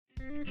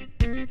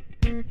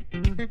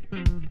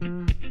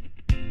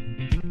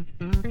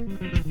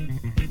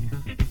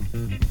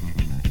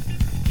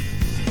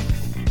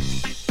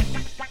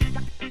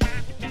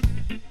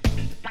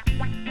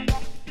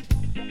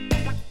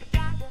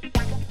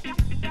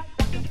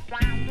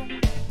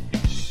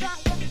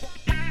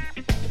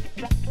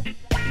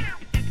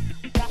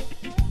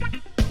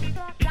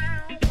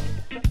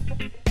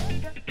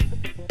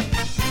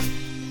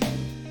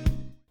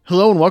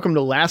Hello and welcome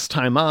to Last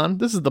Time On.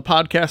 This is the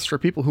podcast for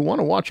people who want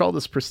to watch all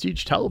this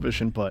prestige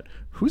television, but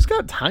who's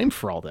got time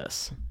for all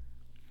this?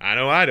 I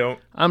know I don't.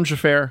 I'm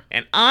Xhafer.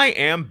 And I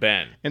am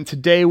Ben. And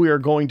today we are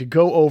going to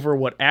go over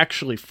what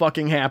actually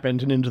fucking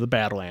happened in Into the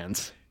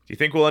Badlands. Do you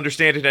think we'll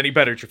understand it any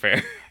better,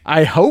 Xhafer?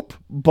 I hope,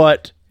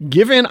 but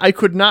given I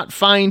could not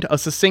find a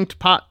succinct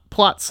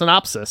plot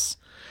synopsis,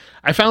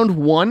 I found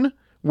one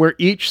where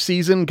each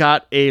season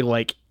got a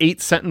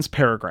 8-sentence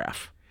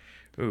paragraph.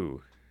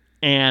 Ooh.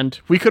 And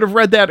we could have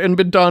read that and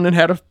been done and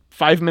had a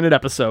 5-minute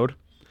episode.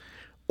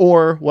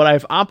 Or what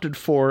I've opted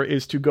for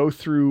is to go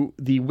through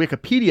the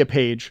Wikipedia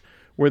page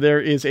where there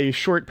is a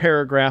short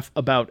paragraph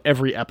about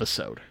every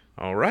episode.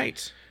 All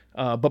right.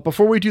 But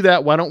before we do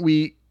that, why don't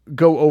we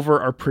go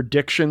over our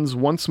predictions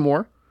once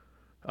more,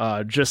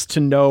 just to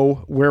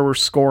know where we're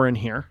scoring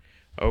here.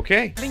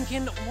 Okay.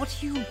 Lincoln, what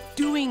are you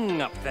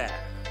doing up there?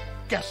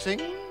 Guessing?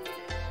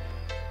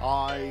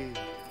 I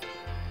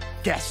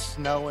guess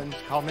no one's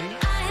coming.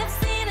 I have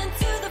seen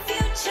into the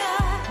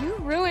future. You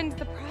ruined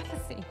the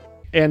prophecy.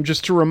 And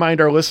just to remind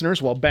our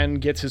listeners, while Ben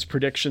gets his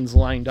predictions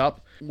lined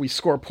up, we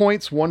score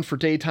points, 1 for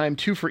daytime,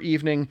 2 for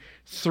evening,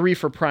 3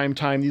 for prime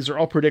time. These are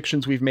all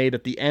predictions we've made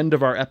at the end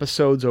of our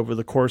episodes over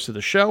the course of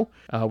the show.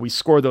 We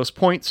score those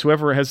points.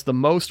 Whoever has the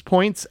most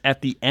points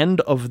at the end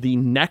of the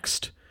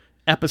next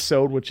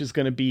episode, which is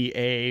going to be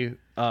a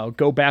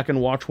go back and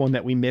watch one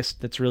that we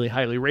missed that's really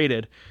highly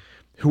rated,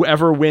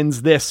 whoever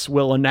wins this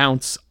will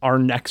announce our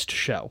next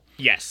show.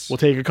 Yes. We'll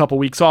take a couple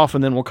weeks off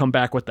and then we'll come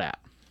back with that.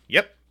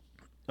 Yep.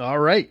 All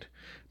right.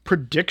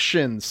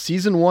 Predictions.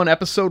 Season 1,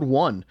 Episode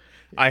 1.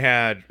 I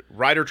had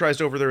Ryder tries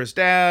to overthrow his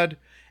dad,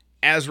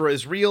 Azra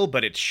is real,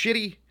 but it's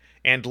shitty,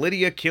 and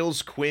Lydia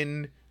kills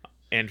Quinn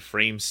and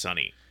frames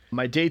Sunny.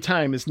 My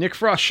daytime is Nick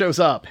Frost shows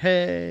up.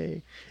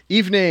 Hey.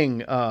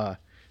 Evening.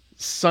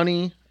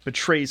 Sunny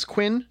betrays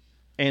Quinn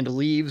and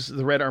leaves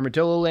the Red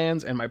Armadillo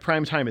Lands, and my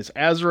prime time is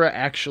Azra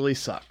actually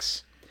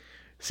sucks.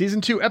 Season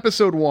 2,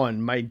 Episode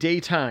 1, my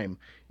daytime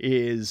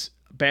is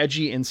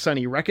Badgie and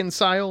Sunny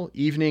reconcile.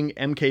 Evening,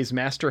 MK's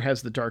master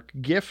has the dark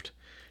gift.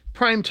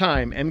 Prime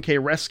time,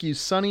 MK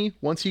rescues Sunny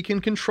once he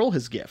can control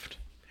his gift.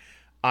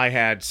 I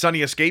had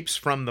Sunny escapes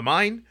from the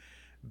mine,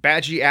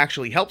 Badgie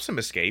actually helps him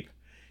escape,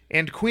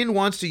 and Quinn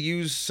wants to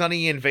use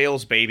Sunny and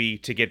Vale's baby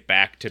to get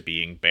back to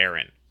being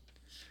Baron.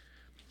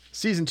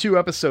 Season 2,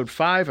 Episode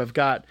 5, I've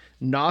got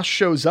Nos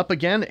shows up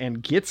again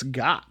and gets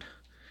got.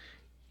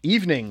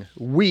 Evening,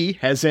 we,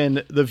 as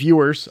in the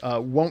viewers,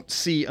 won't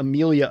see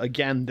Amelia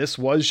again. This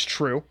was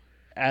true.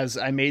 As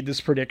I made this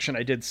prediction,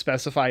 I did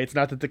specify it's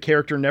not that the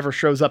character never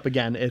shows up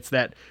again. It's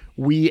that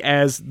we,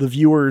 as the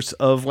viewers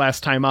of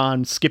Last Time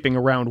On, skipping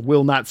around,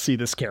 will not see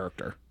this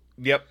character.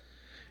 Yep.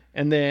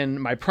 And then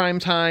my prime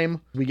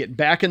time, we get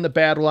back in the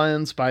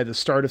Badlands by the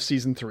start of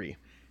Season 3.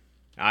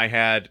 I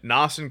had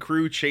Nos and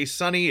crew chase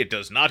Sunny. It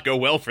does not go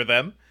well for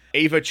them.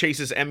 Ava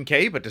chases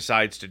MK, but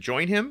decides to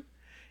join him.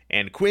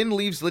 And Quinn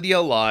leaves Lydia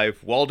alive.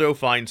 Waldo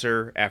finds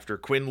her after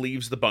Quinn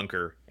leaves the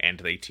bunker, and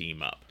they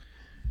team up.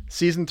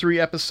 Season 3,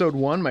 Episode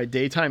 1, my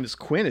daytime is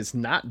Quinn is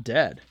not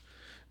dead.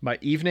 My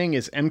evening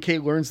is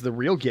MK learns the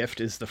real gift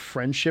is the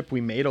friendship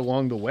we made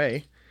along the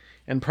way.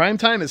 And prime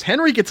time is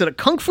Henry gets in a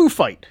kung fu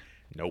fight.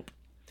 Nope.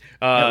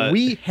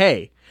 We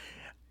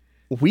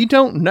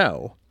don't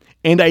know.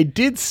 And I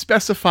did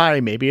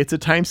specify maybe it's a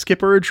time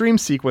skip or a dream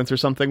sequence or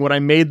something when I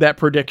made that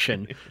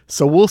prediction.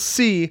 So we'll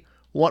see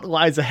what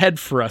lies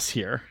ahead for us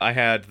here. I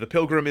had the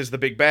Pilgrim is the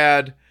big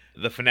bad,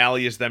 the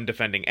finale is them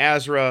defending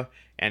Azra,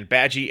 and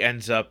Badgie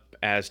ends up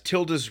as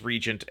Tilda's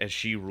regent as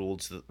she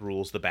rules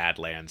the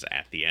Badlands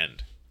at the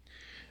end.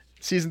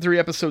 Season 3,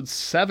 Episode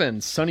 7,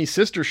 Sunny's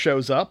sister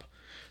shows up.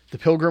 The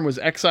Pilgrim was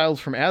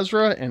exiled from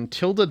Azra, and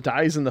Tilda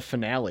dies in the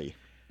finale.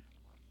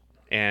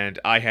 And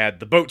I had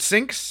the boat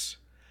sinks,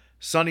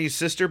 Sunny's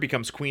sister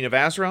becomes Queen of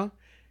Azra,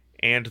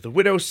 and the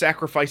widow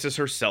sacrifices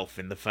herself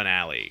in the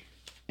finale.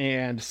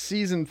 And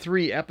Season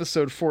 3,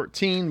 Episode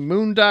 14,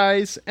 Moon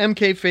dies,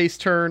 MK face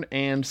turn,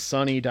 and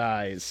Sunny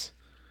dies.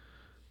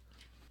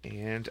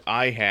 And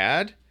I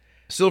had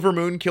Silver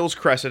Moon kills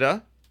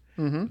Cressida.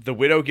 Mm-hmm. The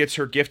widow gets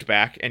her gift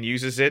back and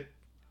uses it.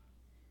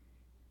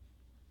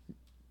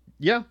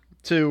 Yeah,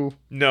 to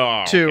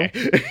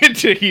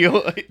to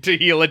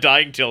heal a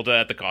dying Tilda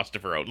at the cost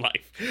of her own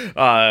life.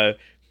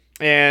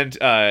 And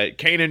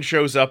Kanan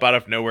shows up out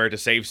of nowhere to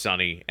save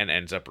Sunny and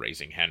ends up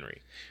raising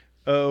Henry.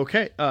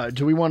 Okay.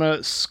 Do we want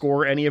to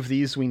score any of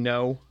these we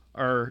know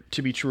are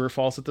to be true or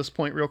false at this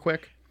point real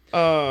quick?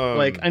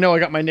 I know I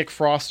got my Nick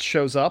Frost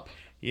shows up.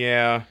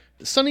 Yeah.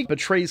 Sunny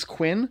betrays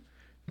Quinn.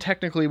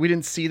 Technically, we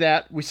didn't see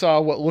that. We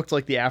saw what looked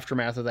like the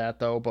aftermath of that,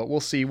 though, but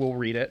we'll see. We'll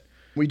read it.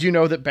 We do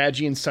know that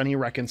Badgie and Sunny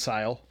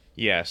reconcile.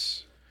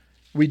 Yes.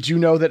 We do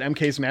know that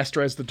MK's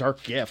master has the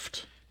dark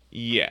gift.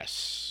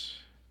 Yes.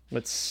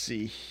 Let's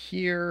see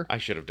here. I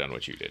should have done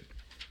what you did.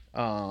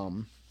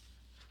 Let's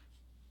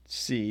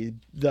see.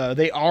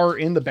 They are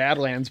in the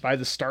Badlands by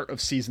the start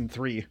of season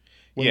 3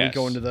 when we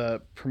go into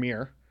the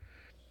premiere.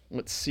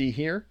 Let's see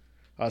here.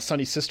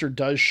 Sunny's sister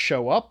does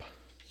show up.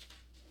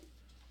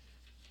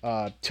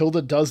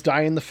 Tilda does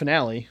die in the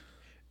finale.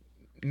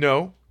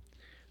 No.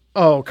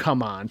 Oh,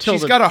 come on. Tilda,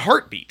 She's got a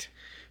heartbeat.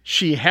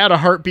 She had a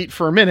heartbeat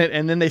for a minute,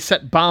 and then they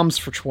set bombs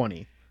for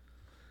 20.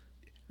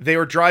 They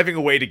were driving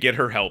away to get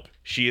her help.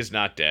 She is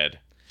not dead.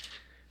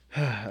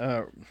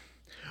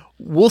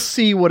 We'll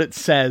see what it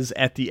says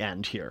at the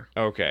end here.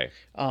 Okay.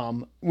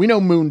 We know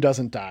Moon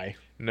doesn't die.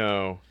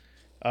 No.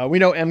 We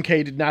know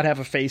MK did not have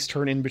a face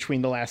turn in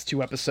between the last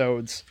 2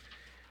 episodes.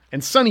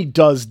 And Sunny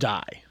does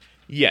die.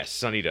 Yes,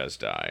 Sunny does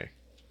die.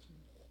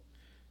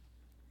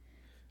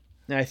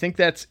 And I think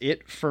that's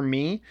it for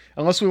me.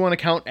 Unless we want to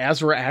count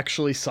Azra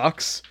actually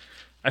sucks.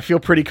 I feel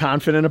pretty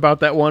confident about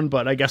that one,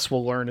 but I guess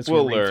we'll learn as we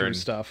read through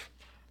stuff.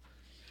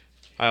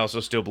 I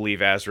also still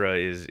believe Azra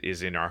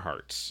is in our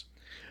hearts.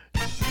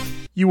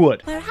 You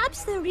would.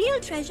 Perhaps the real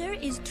treasure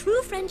is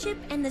true friendship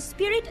and the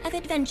spirit of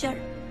adventure.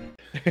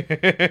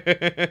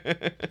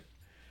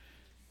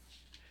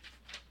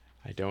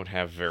 I don't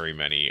have very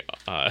many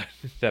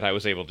that I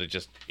was able to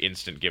just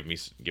instant give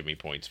me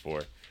points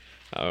for.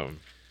 I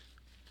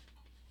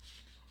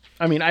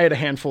mean, I had a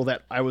handful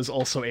that I was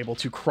also able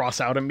to cross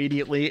out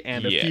immediately,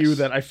 and a few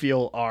that I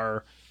feel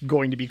are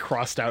going to be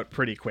crossed out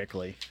pretty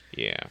quickly.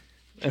 Yeah.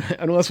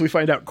 Unless we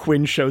find out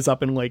Quinn shows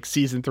up in, like,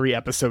 Season 3,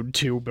 Episode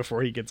 2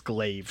 before he gets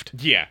glaved.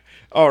 Yeah.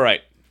 All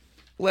right.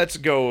 Let's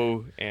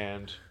go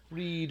and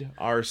read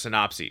our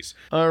synopses.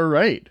 All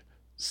right.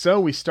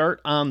 So we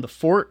start on the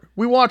fort.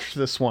 We watched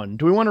this one.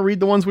 Do we want to read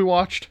the ones we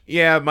watched?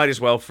 Yeah, might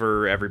as well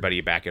for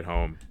everybody back at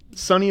home.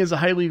 Sunny is a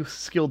highly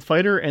skilled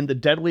fighter and the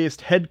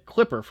deadliest head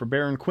clipper for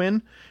Baron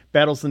Quinn,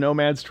 battles the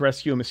nomads to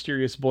rescue a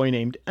mysterious boy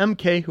named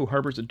MK who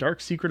harbors a dark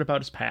secret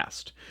about his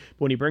past.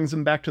 But when he brings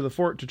him back to the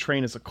fort to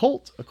train as a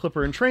colt, a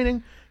clipper in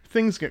training,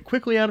 things get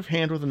quickly out of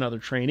hand with another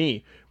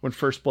trainee. When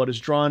first blood is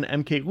drawn,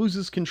 MK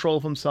loses control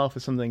of himself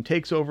as something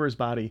takes over his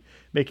body,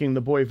 making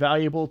the boy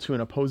valuable to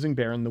an opposing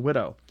Baron, the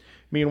Widow.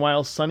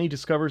 Meanwhile, Sunny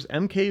discovers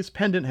MK's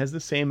pendant has the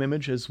same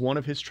image as one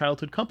of his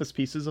childhood compass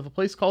pieces of a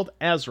place called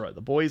Azra,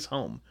 the boy's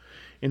home.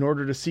 In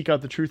order to seek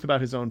out the truth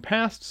about his own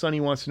past, Sunny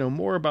wants to know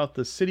more about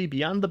the city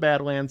beyond the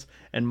Badlands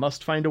and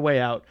must find a way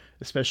out,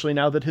 especially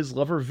now that his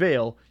lover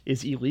Vale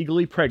is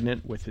illegally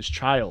pregnant with his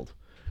child.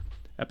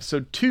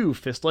 Episode 2,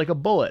 Fist Like a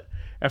Bullet.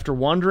 After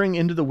wandering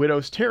into the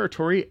Widow's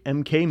territory,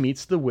 MK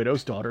meets the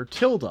Widow's daughter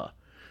Tilda,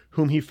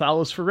 whom he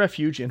follows for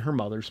refuge in her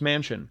mother's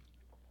mansion.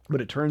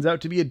 But it turns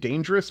out to be a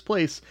dangerous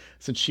place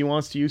since she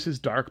wants to use his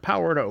dark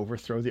power to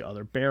overthrow the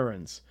other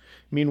barons.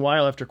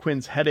 Meanwhile, after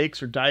Quinn's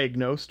headaches are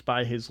diagnosed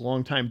by his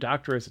longtime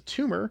doctor as a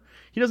tumor,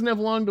 he doesn't have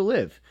long to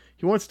live.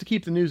 He wants to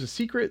keep the news a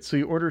secret, so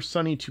he orders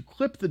Sunny to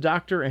clip the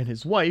doctor and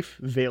his wife,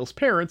 Vale's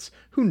parents,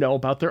 who know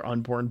about their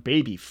unborn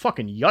baby.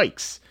 Fucking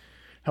yikes!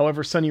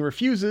 However, Sunny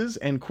refuses,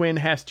 and Quinn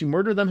has to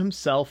murder them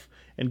himself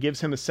and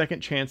gives him a second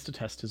chance to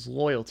test his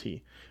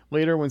loyalty.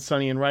 Later, when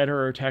Sunny and Ryder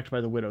are attacked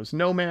by the Widow's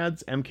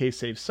nomads, MK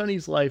saves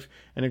Sunny's life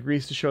and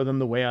agrees to show them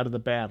the way out of the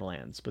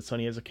Badlands. But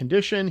Sunny has a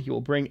condition. He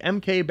will bring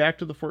MK back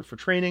to the fort for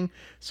training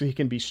so he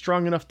can be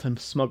strong enough to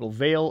smuggle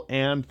Vale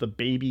and the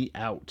baby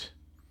out.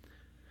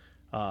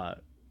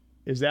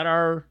 Is that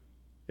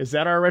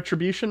our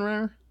retribution,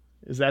 Rare?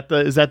 Is that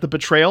the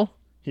betrayal?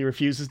 He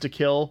refuses to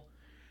kill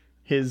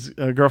his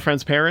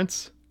girlfriend's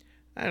parents?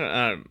 I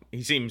don't.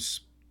 He seems.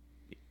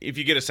 If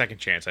you get a second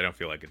chance, I don't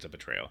feel like it's a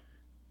betrayal.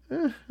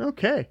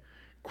 Okay.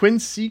 Quinn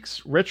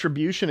seeks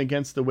retribution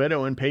against the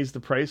Widow and pays the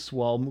price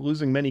while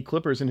losing many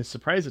clippers in his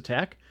surprise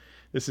attack.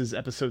 This is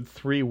episode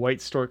 3,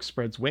 White Stork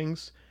Spreads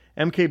Wings.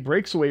 MK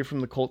breaks away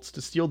from the cults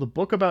to steal the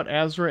book about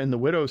Azra in the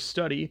Widow's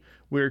study,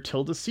 where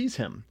Tilda sees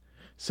him.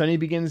 Sunny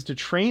begins to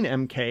train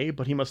MK,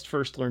 but he must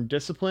first learn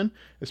discipline,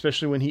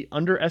 especially when he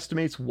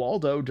underestimates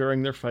Waldo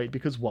during their fight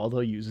because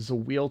Waldo uses a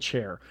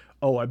wheelchair.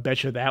 Oh, I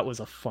bet you that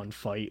was a fun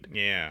fight.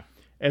 Yeah.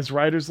 As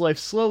Ryder's life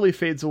slowly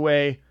fades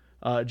away,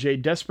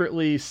 Jade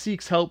desperately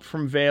seeks help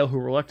from Vale, who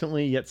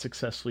reluctantly yet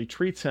successfully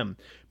treats him,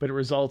 but it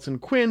results in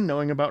Quinn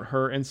knowing about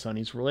her and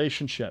Sunny's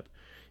relationship.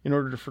 In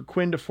order for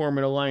Quinn to form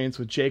an alliance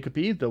with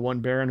Jacoby, the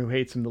one Baron who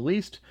hates him the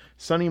least,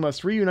 Sunny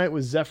must reunite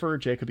with Xhafer,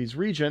 Jacoby's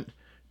regent,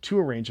 to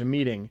arrange a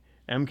meeting.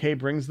 MK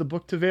brings the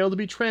book to Vale to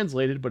be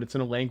translated, but it's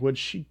in a language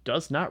she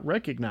does not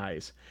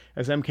recognize.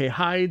 As MK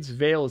hides,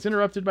 Vale is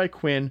interrupted by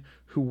Quinn,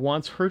 who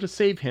wants her to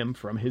save him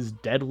from his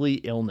deadly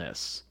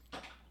illness.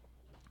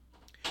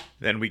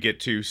 Then we get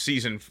to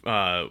season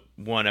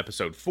 1,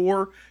 episode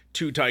 4,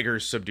 Two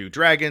Tigers Subdue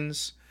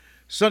Dragons.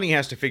 Sunny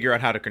has to figure out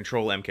how to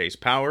control MK's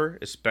power,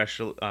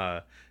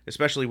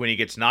 especially when he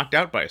gets knocked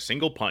out by a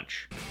single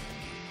punch.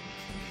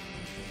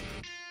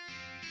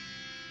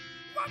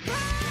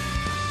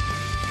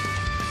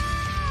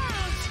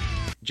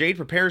 Jade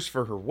prepares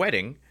for her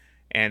wedding,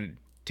 and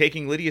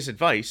Taking Lydia's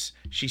advice,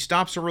 she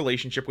stops her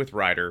relationship with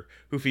Ryder,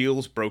 who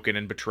feels broken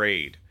and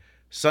betrayed.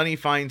 Sunny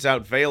finds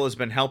out Vale has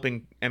been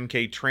helping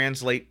MK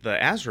translate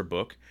the Azra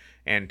book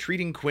and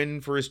treating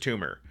Quinn for his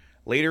tumor.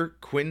 Later,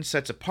 Quinn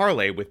sets a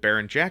parlay with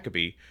Baron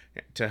Jacoby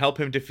to help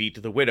him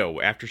defeat the Widow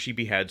after she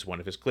beheads one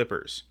of his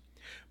clippers.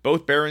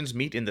 Both barons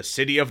meet in the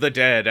City of the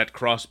Dead at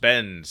Cross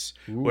Bends,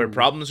 where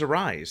problems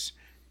arise.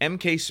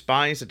 MK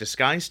spies a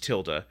disguised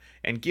Tilda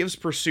and gives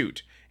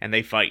pursuit, and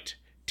they fight.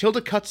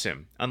 Tilda cuts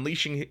him,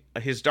 unleashing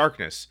his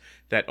darkness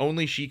that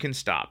only she can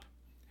stop.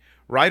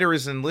 Ryder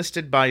is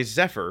enlisted by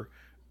Xhafer,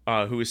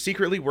 who is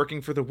secretly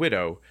working for the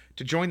Widow,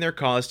 to join their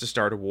cause to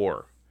start a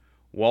war.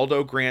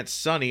 Waldo grants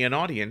Sunny an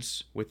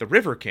audience with the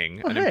River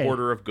King, an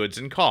importer of goods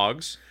and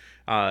cogs,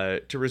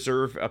 to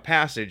reserve a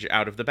passage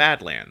out of the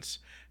Badlands.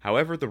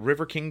 However, the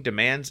River King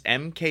demands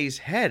MK's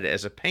head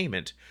as a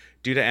payment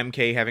due to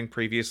MK having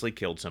previously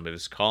killed some of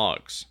his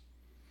cogs.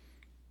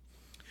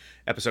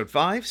 Episode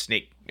 5,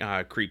 Snake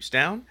creeps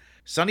down.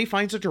 Sunny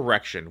finds a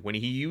direction when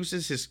he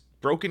uses his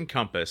broken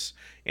compass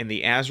in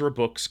the Azra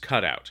book's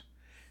cutout.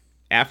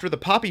 After the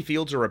poppy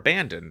fields are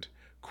abandoned,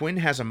 Quinn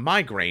has a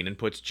migraine and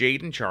puts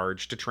Jade in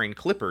charge to train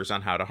clippers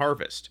on how to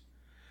harvest.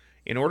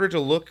 In order to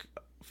look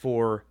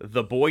for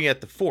the boy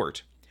at the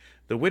fort,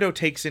 the Widow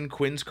takes in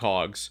Quinn's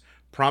cogs,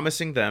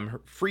 promising them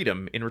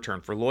freedom in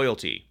return for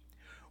loyalty.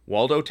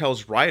 Waldo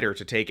tells Ryder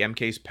to take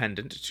MK's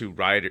pendant to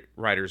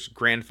Ryder's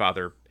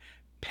grandfather,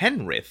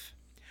 Penrith,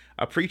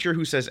 a preacher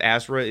who says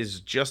Azra is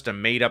just a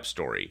made-up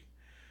story.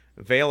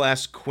 Vale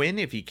asks Quinn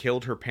if he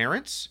killed her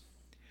parents,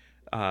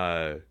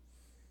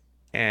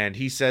 and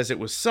he says it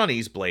was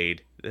Sunny's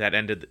blade that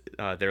ended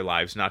their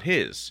lives, not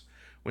his.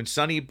 When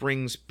Sunny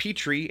brings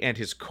Petrie and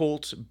his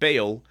colt,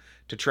 Bale,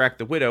 to track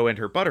the Widow and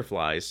her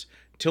butterflies,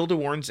 Tilda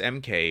warns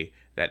MK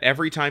that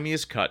every time he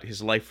is cut,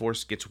 his life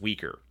force gets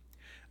weaker.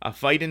 A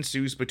fight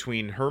ensues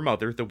between her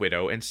mother, the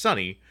Widow, and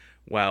Sunny,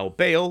 while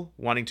Bale,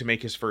 wanting to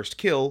make his first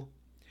kill,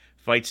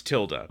 fights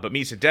Tilda, but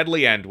meets a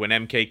deadly end when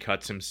MK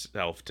cuts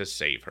himself to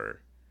save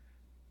her.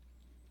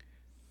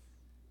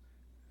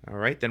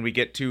 Alright, then we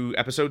get to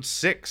episode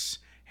 6,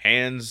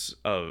 Hand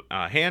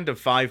of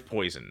Five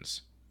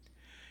Poisons.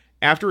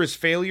 After his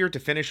failure to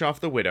finish off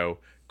the Widow,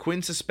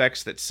 Quinn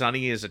suspects that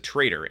Sunny is a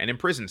traitor and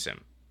imprisons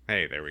him.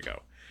 Hey, there we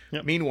go.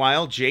 Yep.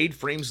 Meanwhile, Jade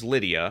frames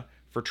Lydia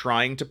for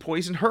trying to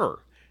poison her,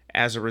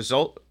 as a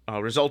result,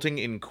 resulting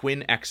in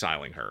Quinn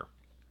exiling her.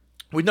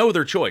 With no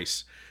other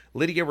choice,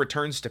 Lydia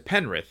returns to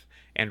Penrith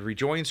and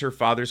rejoins her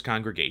father's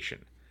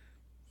congregation.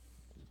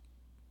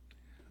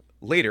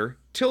 Later,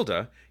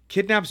 Tilda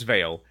kidnaps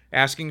Vale,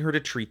 asking her to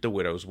treat the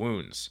Widow's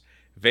wounds.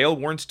 Vale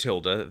warns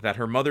Tilda that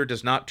her mother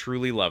does not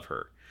truly love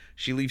her.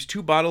 She leaves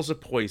 2 bottles of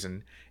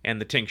poison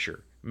and the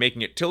tincture,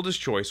 making it Tilda's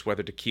choice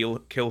whether to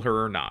kill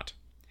her or not.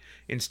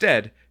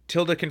 Instead,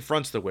 Tilda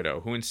confronts the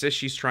Widow, who insists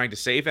she's trying to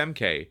save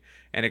MK,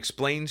 and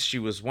explains she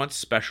was once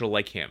special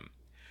like him.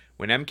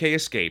 When MK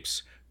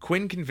escapes,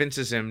 Quinn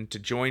convinces him to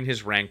join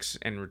his ranks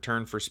in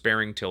return for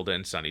sparing Tilda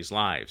and Sunny's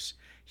lives.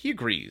 He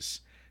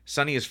agrees.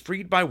 Sunny is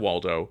freed by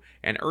Waldo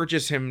and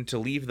urges him to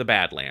leave the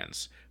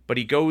Badlands, but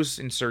he goes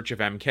in search of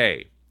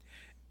MK.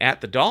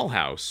 At the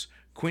dollhouse,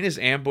 Quinn is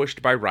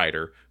ambushed by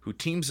Ryder, who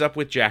teams up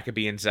with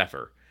Jacoby and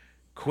Xhafer.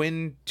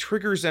 Quinn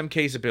triggers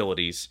MK's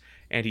abilities,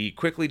 and he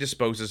quickly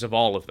disposes of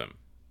all of them.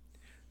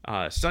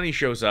 Sunny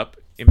shows up,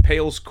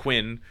 impales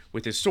Quinn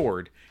with his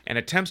sword, and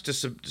attempts to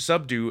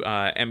subdue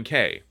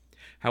MK.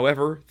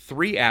 However,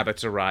 3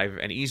 abbots arrive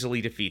and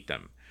easily defeat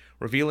them,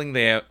 revealing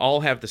they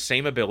all have the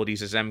same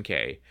abilities as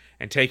MK,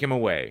 and take him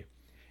away.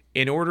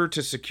 In order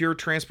to secure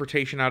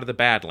transportation out of the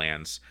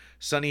Badlands,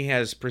 Sunny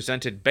has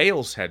presented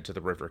Bale's head to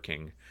the River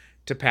King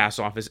to pass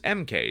off as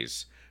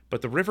MK's,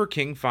 but the River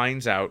King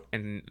finds out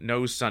and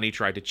knows Sunny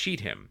tried to cheat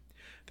him.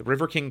 The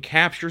River King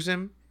captures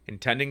him,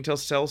 intending to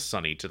sell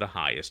Sunny to the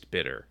highest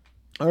bidder.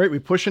 All right, we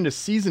push into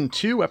Season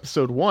 2,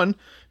 Episode 1,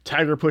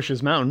 Tiger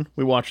Pushes Mountain.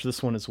 We watched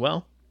this one as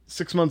well.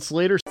 6 months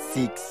later,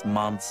 6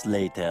 months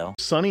later,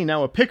 Sunny,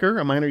 now a picker,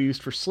 a miner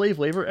used for slave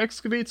labor,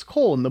 excavates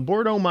coal in the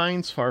Bordeaux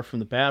mines far from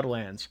the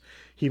Badlands.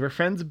 He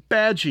befriends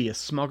Badgie,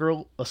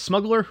 a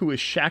smuggler who is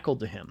shackled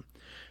to him.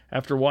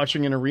 After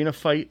watching an arena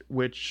fight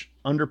which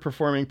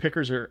underperforming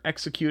pickers are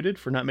executed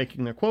for not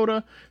making their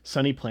quota,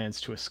 Sunny plans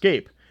to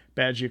escape.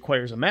 Badgie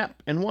acquires a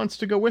map and wants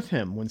to go with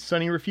him. When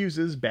Sunny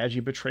refuses,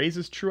 Badgie betrays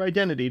his true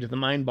identity to the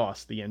mine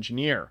boss, the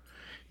engineer.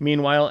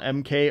 Meanwhile,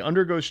 MK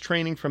undergoes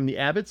training from the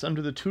abbots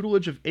under the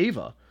tutelage of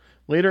Ava.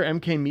 Later,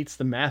 MK meets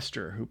the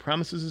Master, who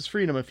promises his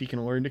freedom if he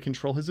can learn to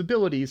control his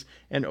abilities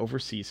and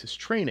oversees his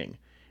training.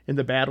 In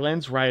the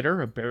Badlands,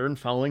 Ryder, a baron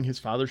following his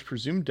father's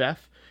presumed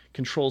death,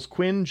 controls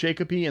Quinn,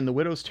 Jacoby, and the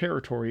Widow's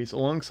territories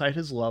alongside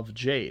his love,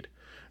 Jade.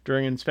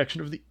 During an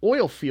inspection of the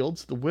oil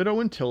fields, the Widow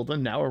and Tilda,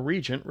 now a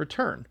regent,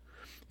 return.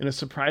 In a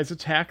surprise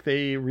attack,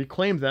 they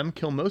reclaim them,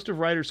 kill most of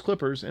Ryder's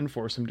clippers, and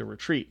force him to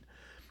retreat.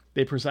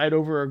 They preside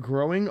over a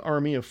growing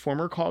army of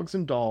former cogs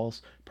and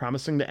dolls,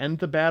 promising to end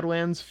the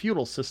Badlands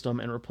feudal system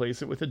and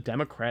replace it with a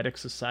democratic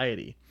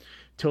society.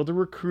 Tilda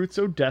recruits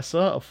Odessa,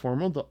 a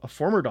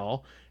former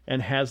doll,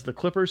 and has the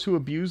clippers who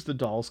abuse the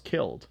dolls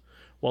killed.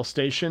 While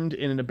stationed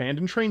in an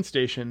abandoned train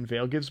station,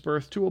 Vale gives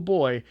birth to a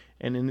boy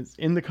and is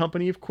in the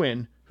company of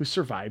Quinn, who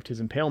survived his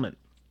impalement.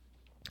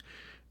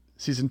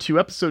 Season 2,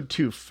 Episode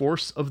 2,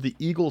 Force of the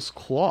Eagle's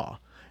Claw.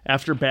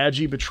 After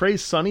Badgie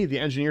betrays Sunny, the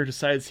engineer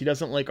decides he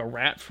doesn't like a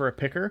rat for a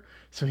picker,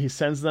 so he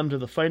sends them to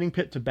the fighting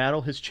pit to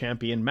battle his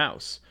champion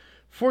Mouse.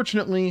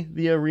 Fortunately,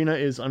 the arena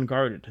is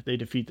unguarded. They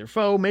defeat their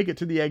foe, make it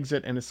to the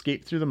exit, and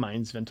escape through the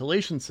mine's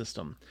ventilation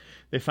system.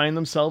 They find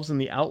themselves in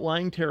the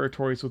outlying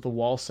territories with a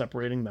wall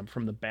separating them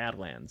from the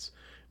Badlands.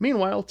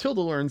 Meanwhile,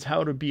 Tilda learns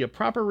how to be a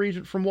proper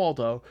regent from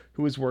Waldo,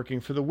 who is working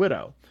for the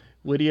widow.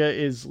 Lydia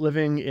is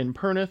living with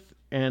Pernith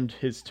and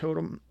his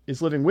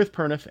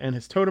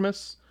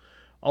totemus.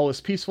 All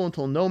is peaceful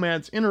until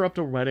nomads interrupt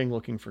a wedding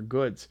looking for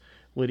goods.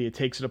 Lydia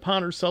takes it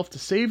upon herself to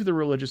save the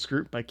religious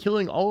group by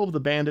killing all of the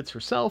bandits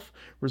herself,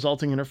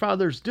 resulting in her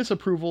father's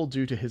disapproval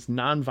due to his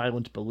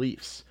non-violent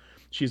beliefs.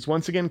 She is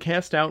once again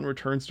cast out and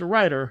returns to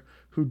Ryder,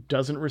 who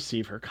doesn't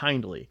receive her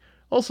kindly.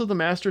 Also, the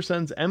Master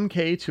sends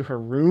MK to her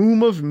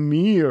room of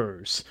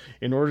mirrors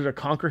in order to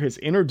conquer his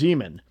inner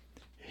demon,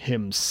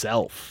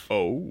 himself.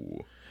 Oh.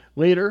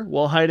 Later,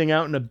 while hiding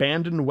out in an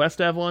abandoned West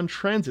Avalon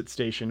transit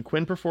station,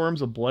 Quinn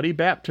performs a bloody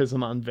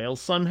baptism on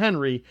Vale's son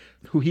Henry,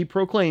 who he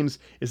proclaims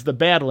is the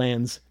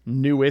Badlands'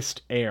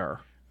 newest heir.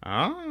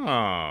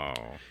 Oh.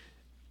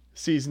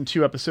 Season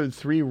 2, Episode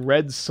 3,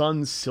 Red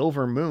Sun,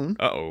 Silver Moon.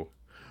 Uh-oh.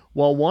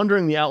 While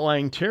wandering the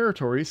outlying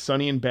territories,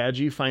 Sunny and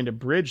Badgie find a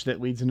bridge that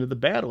leads into the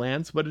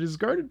Badlands, but it is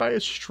guarded by a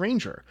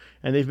stranger,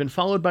 and they've been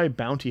followed by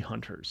bounty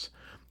hunters.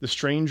 The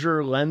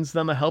stranger lends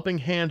them a helping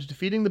hand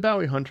defeating the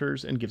bounty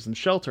hunters and gives them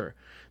shelter.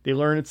 They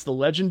learn it's the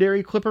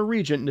legendary Clipper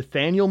Regent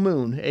Nathaniel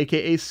Moon,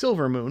 aka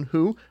Silver Moon,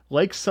 who,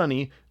 like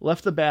Sunny,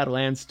 left the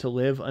Badlands to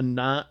live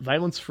a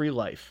violence-free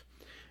life.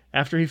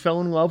 After he fell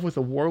in love with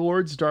a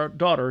warlord's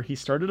daughter, he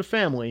started a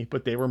family,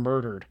 but they were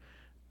murdered.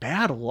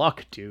 Bad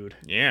luck, dude.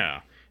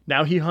 Yeah.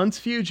 Now he hunts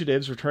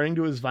fugitives, returning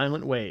to his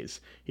violent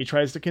ways. He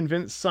tries to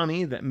convince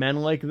Sunny that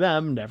men like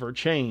them never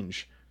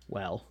change.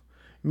 Well.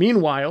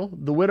 Meanwhile,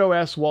 the widow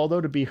asks Waldo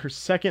to be her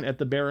second at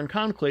the Baron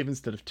Conclave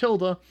instead of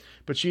Tilda,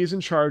 but she is in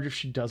charge if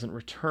she doesn't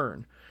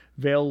return.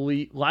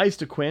 Vale lies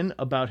to Quinn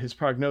about his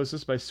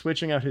prognosis by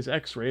switching out his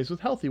x-rays with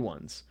healthy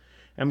ones.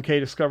 MK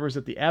discovers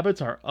that the Abbotts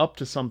are up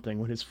to something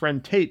when his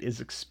friend Tate is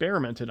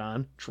experimented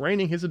on,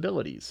 draining his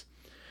abilities.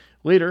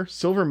 Later,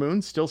 Silver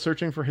Moon, still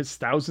searching for his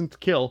 1000th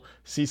kill,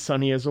 sees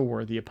Sunny as a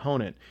worthy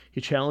opponent. He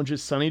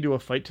challenges Sunny to a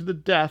fight to the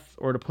death,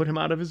 or to put him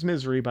out of his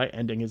misery by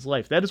ending his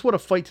life. That is what a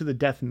fight to the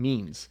death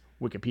means,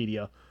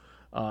 Wikipedia.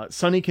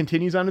 Sunny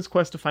continues on his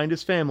quest to find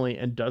his family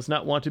and does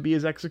not want to be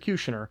his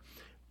executioner.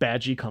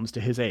 Badgie comes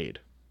to his aid.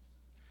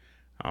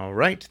 All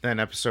right, then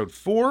Episode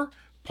 4,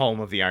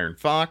 Palm of the Iron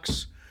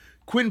Fox.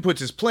 Quinn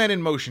puts his plan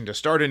in motion to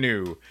start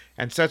anew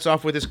and sets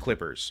off with his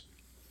clippers.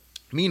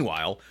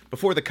 Meanwhile,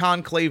 before the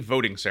conclave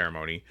voting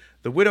ceremony,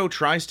 the widow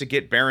tries to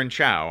get Baron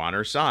Chow on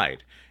her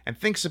side and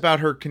thinks about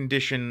her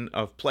condition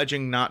of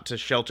pledging not to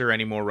shelter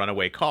any more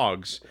runaway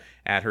cogs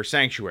at her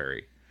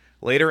sanctuary.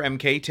 Later,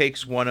 MK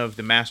takes one of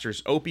the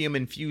Master's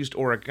opium-infused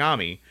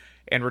origami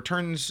and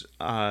returns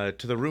to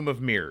the Room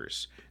of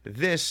Mirrors,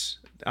 this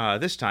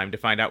time to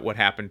find out what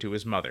happened to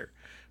his mother,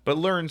 but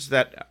learns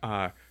that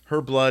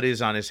her blood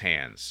is on his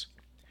hands.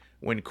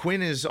 When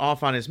Quinn is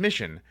off on his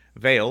mission,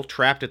 Vale,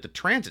 trapped at the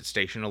transit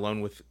station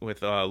alone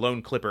with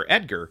lone clipper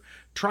Edgar,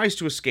 tries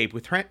to escape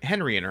with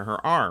Henry in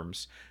her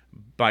arms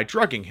by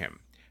drugging him.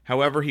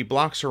 However, he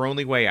blocks her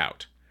only way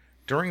out.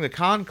 During the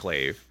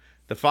conclave,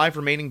 the 5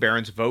 remaining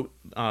barons vote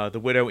the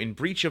widow in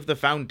breach of the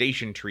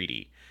Foundation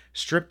Treaty,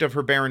 stripped of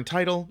her baron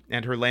title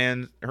and her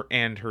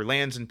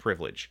lands and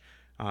privilege.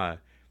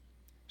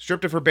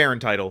 Stripped of her baron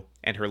title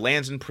and her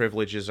lands and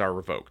privileges are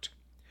revoked.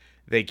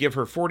 They give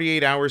her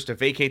 48 hours to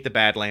vacate the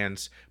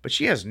Badlands, but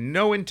she has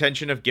no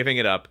intention of giving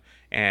it up,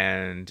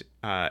 and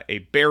a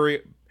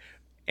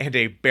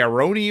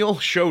baronial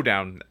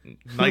showdown,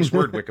 nice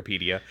word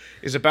Wikipedia,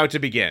 is about to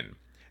begin.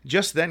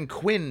 Just then,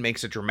 Quinn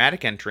makes a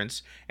dramatic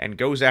entrance and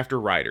goes after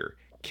Ryder,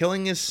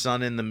 killing his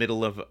son in the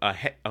middle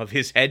of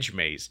his hedge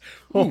maze.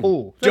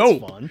 Ooh, that's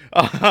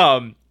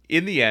fun.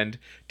 In the end,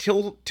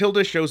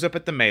 Tilda shows up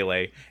at the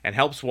melee and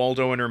helps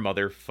Waldo and her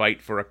mother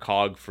fight for a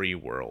cog-free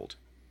world.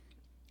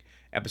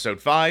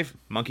 Episode 5,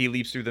 Monkey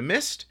Leaps Through the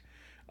Mist.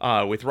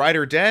 With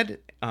Ryder dead,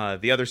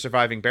 the other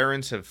surviving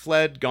barons have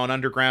fled, gone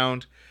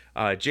underground.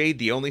 Jade,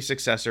 the only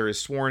successor, is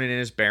sworn in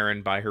as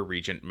baron by her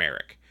regent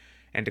Merrick,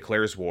 and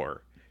declares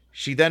war.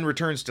 She then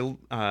turns to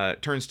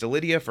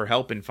Lydia for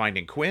help in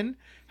finding Quinn.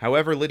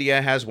 However,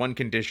 Lydia has one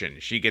condition.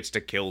 She gets to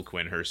kill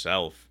Quinn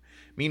herself.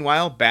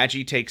 Meanwhile,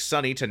 Badgie takes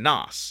Sunny to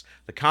Nos,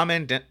 the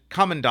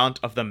commandant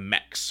of the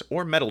Mechs,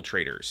 or metal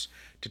traders,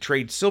 to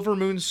trade Silver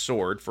Moon's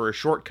sword for a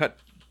shortcut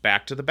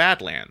back to the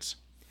Badlands.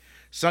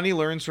 Sunny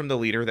learns from the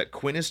leader that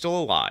Quinn is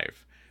still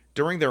alive.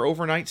 During their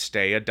overnight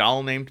stay, a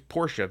doll named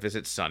Portia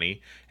visits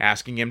Sunny,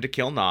 asking him to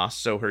kill Nos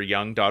so her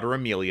young daughter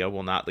Amelia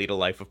will not lead a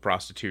life of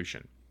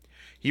prostitution.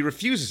 He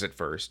refuses at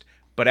first,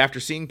 but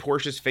after seeing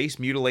Portia's face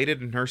mutilated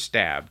and her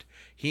stabbed,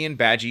 he and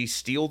Badgie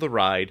steal the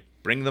ride,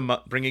 bringing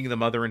the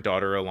mother and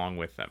daughter along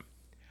with them.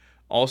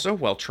 Also,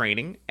 while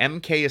training,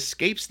 MK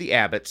escapes the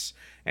abbots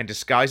and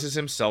disguises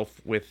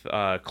himself with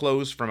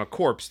clothes from a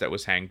corpse that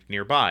was hanged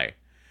nearby.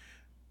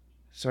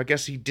 So I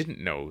guess he didn't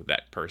know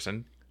that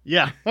person.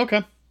 Yeah,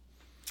 okay.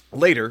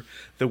 Later,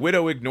 the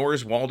widow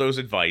ignores Waldo's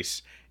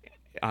advice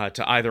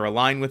to either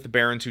align with the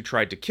barons who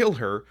tried to kill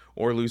her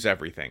or lose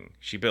everything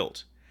she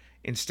built,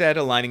 instead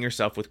aligning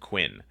herself with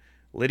Quinn.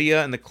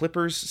 Lydia and the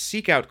Clippers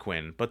seek out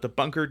Quinn, but the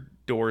bunker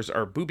doors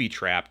are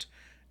booby-trapped,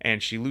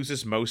 and she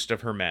loses most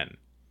of her men.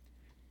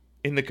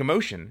 In the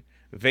commotion,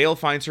 Vale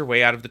finds her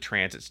way out of the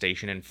transit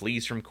station and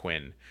flees from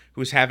Quinn,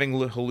 who is having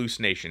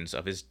hallucinations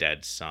of his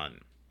dead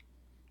son.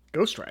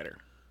 Ghost Rider.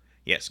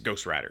 Yes,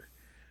 Ghost Rider.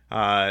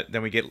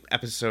 Then we get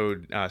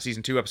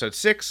season 2, episode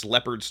 6,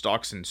 Leopard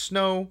Stalks in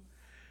Snow.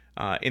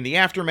 In the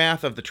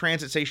aftermath of the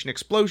transit station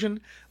explosion,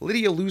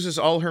 Lydia loses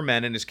all her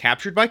men and is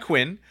captured by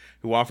Quinn,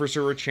 who offers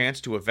her a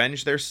chance to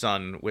avenge their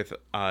son with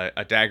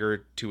a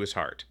dagger to his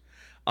heart.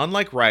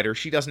 Unlike Ryder,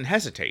 she doesn't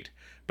hesitate,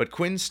 but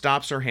Quinn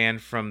stops her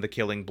hand from the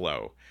killing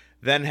blow,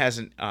 then has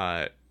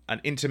an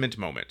intimate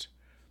moment.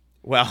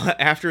 Well,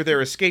 after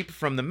their escape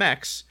from the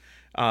mechs,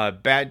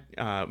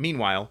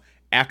 meanwhile,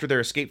 after their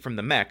escape from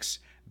the mechs,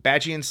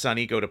 Badgie and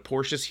Sunny go to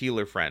Portia's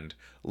healer friend,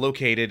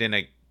 located in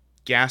a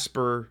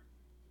Gasper...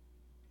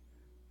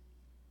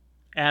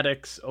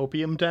 Addicts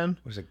Opium Den.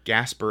 Was it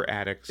Gasper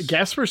Addicts?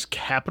 Gasper's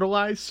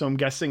capitalized, so I'm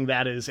guessing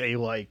that is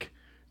a,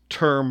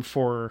 term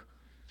for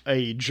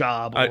a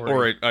job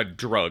or a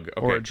drug.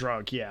 Okay. Or a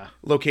drug, yeah.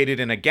 Located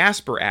in a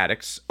Gasper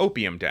Addicts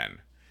Opium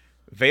Den.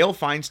 Vale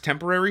finds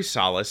temporary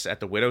solace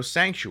at the Widow's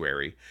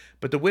sanctuary,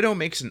 but the Widow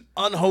makes an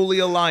unholy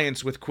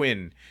alliance with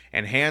Quinn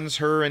and hands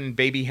her and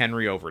baby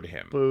Henry over to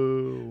him.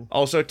 Boo.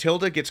 Also,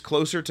 Tilda gets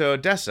closer to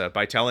Odessa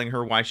by telling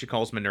her why she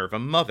calls Minerva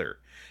Mother,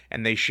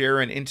 and they share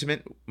an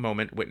intimate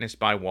moment witnessed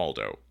by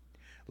Waldo.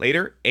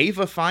 Later,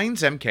 Ava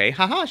finds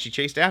MK, she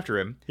chased after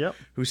him, yep,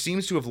 who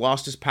seems to have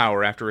lost his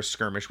power after a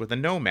skirmish with a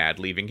nomad,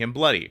 leaving him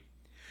bloody.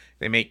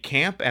 They make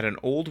camp at an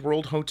old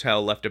world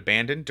hotel left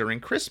abandoned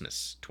during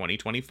Christmas,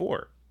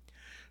 2024.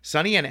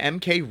 Sunny and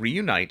MK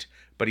reunite,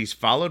 but he's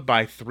followed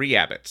by 3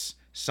 abbots,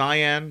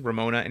 Cyan,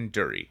 Ramona, and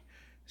Dury,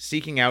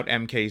 seeking out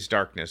MK's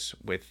darkness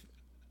with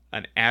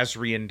an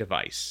Azrian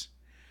device.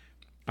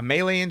 A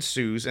melee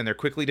ensues, and they're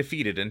quickly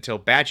defeated until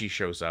Badgie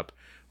shows up,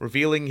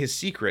 revealing his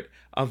secret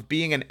of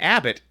being an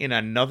abbot in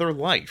another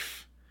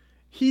life.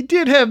 He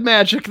did have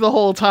magic the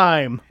whole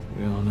time.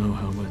 We all know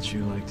how much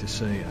you like to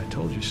say, I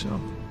told you so.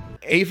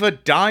 Ava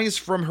dies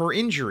from her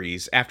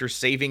injuries after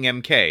saving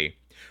MK,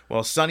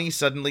 while Sunny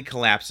suddenly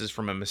collapses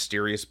from a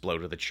mysterious blow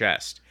to the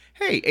chest.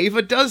 Hey,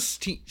 Ava does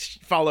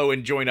follow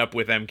and join up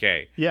with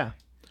MK. Yeah.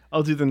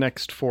 I'll do the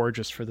next 4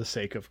 just for the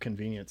sake of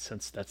convenience,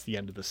 since that's the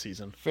end of the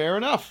season. Fair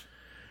enough.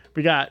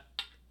 We got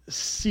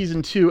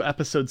season 2,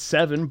 episode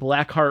 7,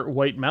 Blackheart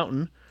White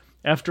Mountain.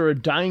 After a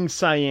dying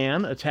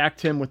Cyan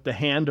attacked him with the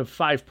hand of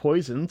 5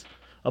 poisons,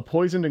 a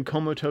poisoned and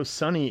comatose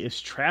Sunny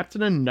is trapped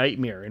in a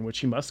nightmare in which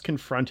he must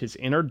confront his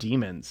inner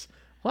demons.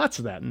 Lots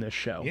of that in this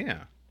show.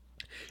 Yeah.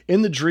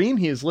 In the dream,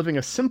 he is living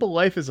a simple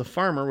life as a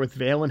farmer with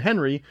Vale and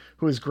Henry,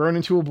 who has grown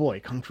into a boy.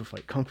 Kung fu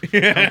fight, kung fu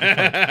fight, kung fu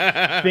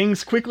fight.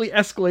 Things quickly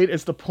escalate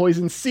as the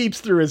poison seeps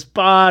through his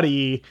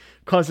body,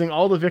 causing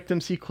all the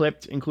victims he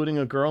clipped, including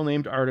a girl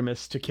named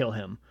Artemis, to kill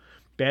him.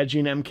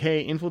 Badgie and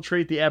MK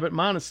infiltrate the Abbot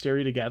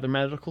Monastery to gather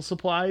medical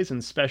supplies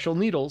and special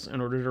needles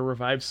in order to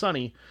revive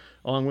Sunny,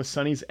 along with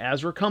Sunny's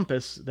Azra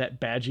compass that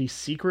Badgie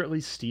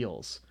secretly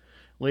steals.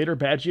 Later,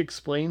 Badgie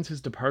explains his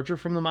departure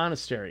from the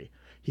monastery.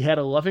 He had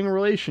a loving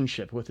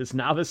relationship with his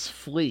novice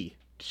Flea.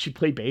 Did she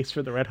play bass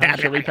for the Red Hot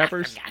Chili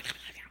Peppers?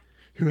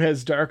 Who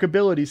has dark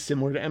abilities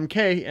similar to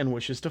MK and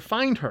wishes to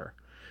find her.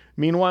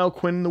 Meanwhile,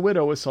 Quinn and the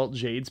Widow assault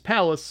Jade's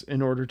palace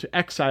in order to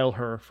exile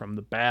her from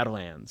the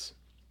Badlands.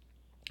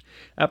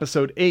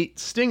 Episode 8,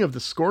 Sting of the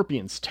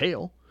Scorpion's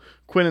Tail.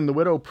 Quinn and the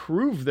Widow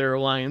prove their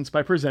alliance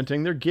by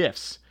presenting their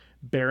gifts,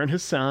 Baron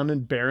Hassan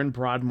and Baron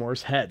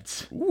Broadmoor's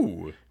heads.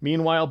 Ooh.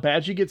 Meanwhile,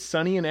 Badgie gets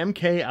Sunny and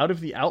MK out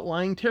of the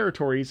outlying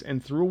territories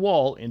and through a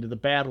wall into the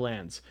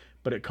Badlands,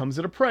 but it comes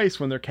at a price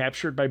when they're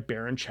captured by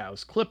Baron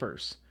Chow's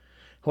Clippers.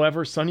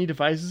 However, Sunny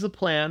devises a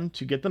plan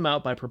to get them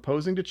out by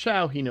proposing to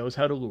Chow he knows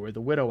how to lure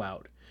the Widow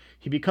out.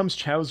 He becomes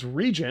Chow's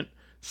regent,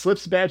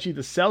 slips Badgie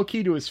the cell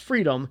key to his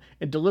freedom,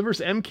 and delivers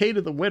MK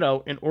to the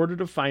Widow in order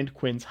to find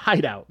Quinn's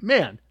hideout.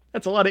 Man,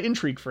 that's a lot of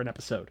intrigue for an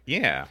episode.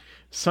 Yeah.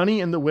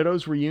 Sunny and the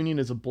Widow's reunion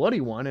is a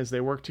bloody one as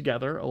they work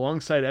together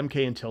alongside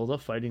MK and Tilda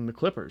fighting the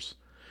Clippers.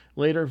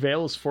 Later,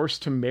 Vale is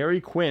forced to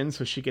marry Quinn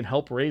so she can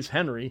help raise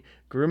Henry,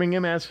 grooming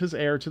him as his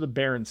heir to the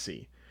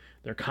baroncy.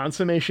 Their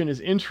consummation is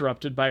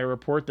interrupted by a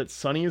report that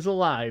Sunny is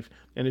alive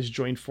and has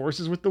joined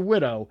forces with the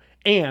Widow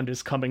and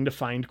is coming to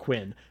find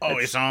Quinn. Oh,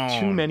 it's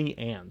on. Too many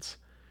ands.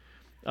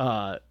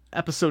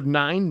 Episode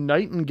 9,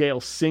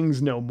 Nightingale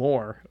Sings No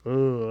More.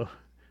 Ugh,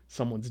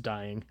 someone's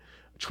dying.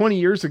 20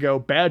 years ago,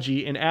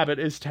 Badgie, an abbot,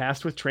 is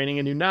tasked with training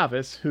a new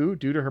novice who,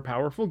 due to her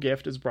powerful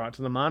gift, is brought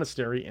to the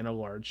monastery in a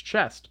large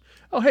chest.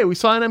 Oh, hey, we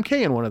saw an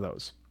MK in one of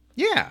those.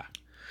 Yeah.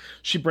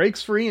 She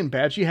breaks free and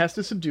Badgie has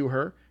to subdue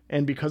her,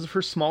 and because of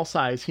her small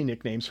size, he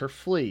nicknames her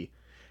Flea.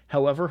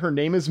 However, her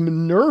name is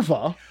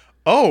Minerva,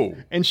 Oh,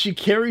 and she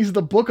carries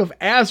the book of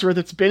Azra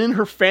that's been in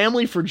her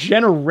family for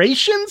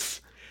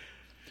generations?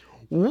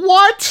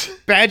 What?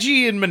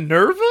 Badgie and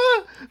Minerva?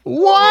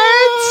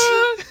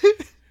 What?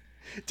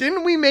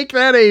 Didn't we make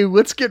that a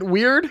let's get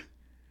weird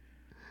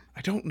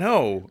I don't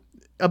know.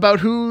 about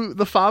who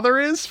the father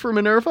is for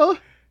Minerva?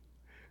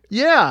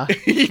 Yeah.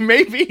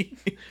 Maybe.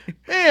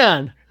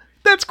 Man,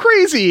 that's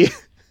crazy.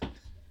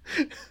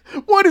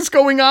 What is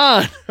going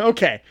on?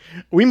 Okay.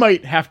 We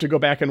might have to go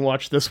back and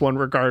watch this one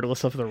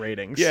regardless of the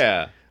ratings.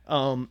 Yeah.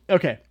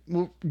 Okay.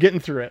 We're getting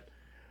through it.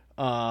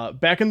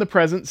 Back in the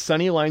present,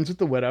 Sonny aligns with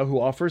the widow, who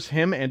offers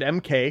him and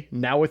MK,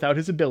 now without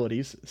his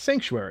abilities,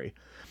 sanctuary.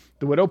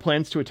 The widow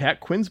plans to attack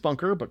Quinn's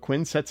bunker, but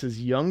Quinn sets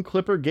his young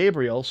clipper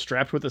Gabriel,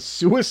 strapped with a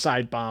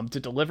suicide bomb, to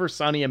deliver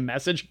Sonny a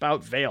message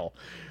about Vale,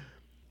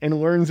 and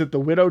learns that the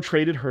widow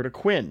traded her to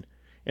Quinn.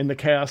 In the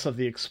chaos of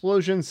the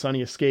explosion,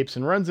 Sonny escapes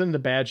and runs into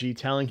Badgie,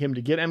 telling him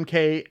to get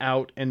MK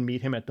out and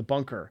meet him at the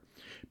bunker.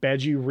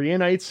 Badgie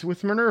reunites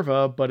with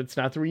Minerva, but it's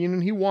not the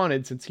reunion he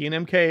wanted, since he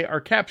and MK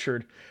are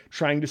captured,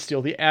 trying to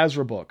steal the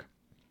Azra book.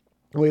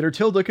 Later,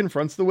 Tilda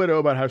confronts the widow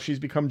about how she's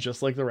become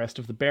just like the rest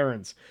of the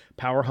Barons,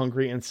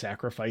 power-hungry and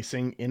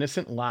sacrificing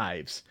innocent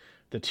lives.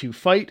 The two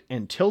fight,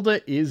 and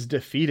Tilda is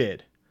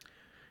defeated.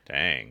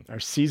 Dang. Our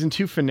Season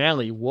 2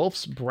 finale,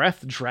 Wolf's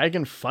Breath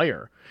Dragon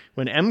Fire.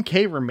 When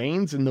MK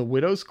remains in the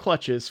widow's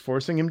clutches,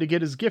 forcing him to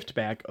get his gift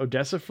back,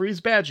 Odessa frees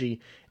Badgie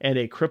and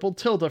a crippled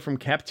Tilda from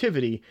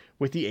captivity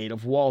with the aid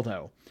of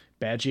Waldo.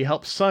 Badgie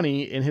helps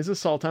Sonny in his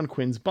assault on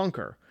Quinn's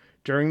bunker.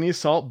 During the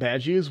assault,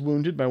 Badgie is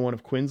wounded by one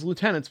of Quinn's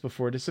lieutenants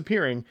before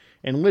disappearing,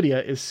 and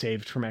Lydia is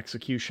saved from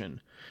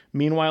execution.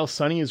 Meanwhile,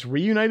 Sonny is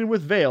reunited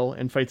with Vale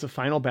and fights a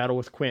final battle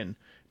with Quinn.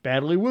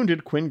 Badly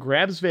wounded, Quinn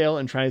grabs Vale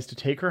and tries to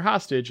take her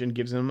hostage and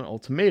gives him an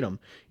ultimatum.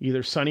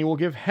 Either Sonny will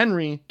give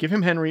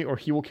him Henry, or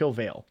he will kill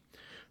Vale.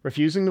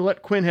 Refusing to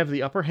let Quinn have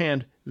the upper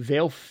hand,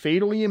 Vale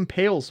fatally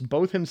impales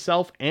both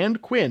himself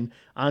and Quinn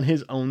on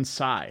his own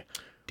sigh.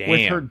 Damn.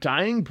 With her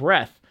dying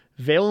breath,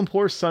 Vale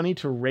implores Sonny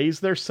to raise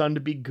their son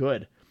to be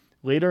good.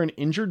 Later, an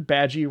injured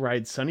Badgie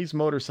rides Sonny's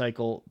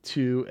motorcycle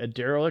to a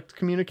derelict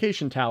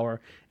communication tower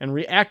and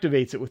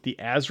reactivates it with the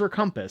Azra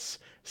compass,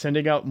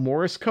 sending out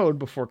Morse code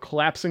before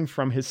collapsing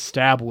from his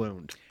stab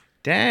wound.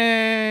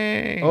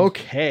 Dang.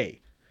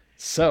 Okay,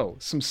 so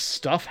some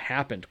stuff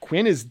happened.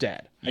 Quinn is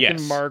dead. I Yes.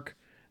 can mark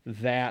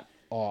that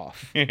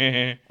off.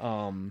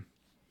 Quinn,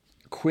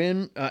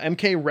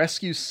 MK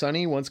rescues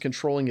Sonny once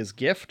controlling his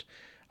gift.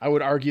 I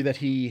would argue that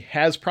he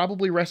has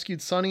probably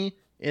rescued Sonny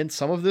in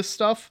some of this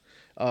stuff,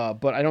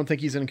 but I don't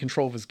think he's in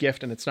control of his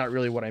gift, and it's not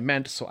really what I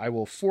meant, so I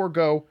will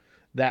forego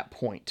that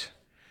point.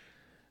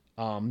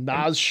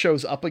 Nas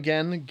shows up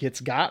again, gets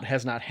got,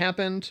 has not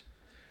happened.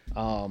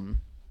 And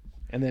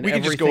then We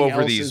can just everything go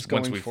over else these is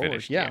going once we forward.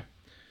 finish. Yeah.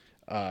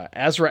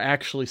 Azra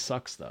actually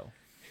sucks, though.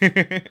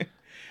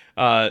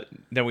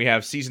 Then we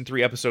have Season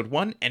 3, Episode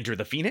 1, Enter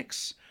the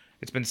Phoenix.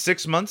 It's been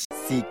 6 months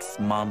 6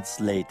 months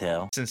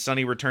later. since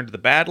Sonny returned to the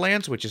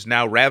Badlands, which is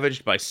now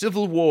ravaged by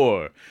civil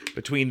war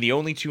between the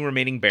only two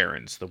remaining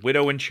Barons, the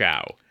Widow and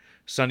Chow.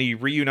 Sonny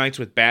reunites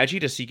with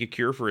Badgie to seek a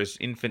cure for his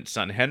infant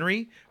son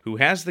Henry, who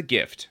has the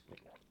gift.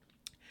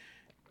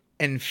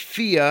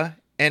 Enfia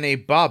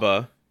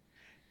Baba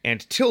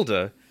and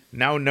Tilda,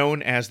 now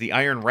known as the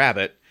Iron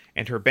Rabbit,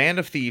 and her band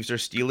of thieves are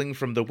stealing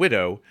from the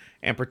Widow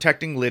and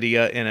protecting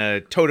Lydia in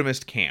a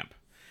totemist camp.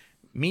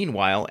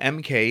 Meanwhile,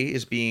 MK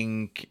is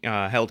being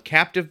held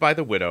captive by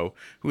the Widow,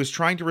 who is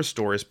trying to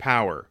restore his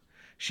power.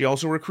 She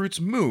also recruits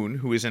Moon,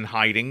 who is in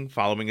hiding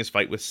following his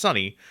fight with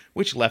Sonny,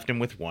 which left him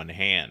with one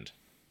hand.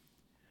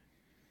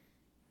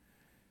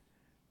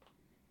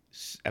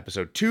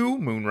 Episode 2,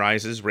 Moon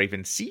Rises,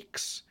 Raven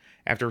Seeks.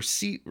 After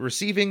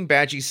receiving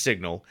Badgie's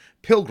signal,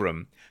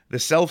 Pilgrim, the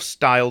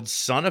self-styled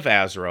son of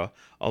Azra,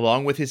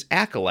 along with his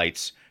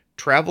acolytes,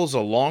 travels a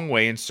long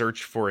way in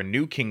search for a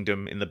new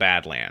kingdom in the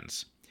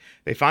Badlands.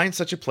 They find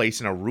such a place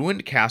in a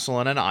ruined castle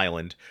on an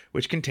island,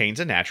 which contains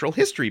a natural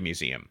history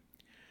museum.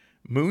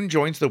 Moon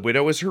joins the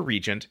Widow as her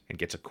regent, and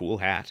gets a cool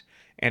hat,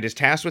 and is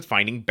tasked with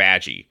finding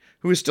Badgie,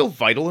 who is still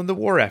vital in the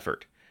war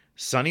effort.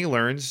 Sonny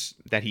learns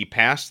that he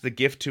passed the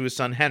gift to his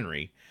son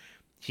Henry.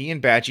 He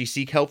and Badgie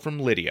seek help from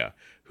Lydia,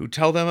 who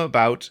tell them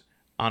about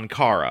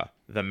Ankara,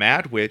 the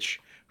Mad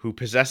Witch, who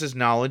possesses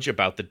knowledge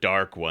about the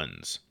Dark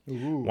Ones.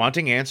 Ooh.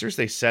 Wanting answers,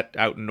 they set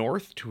out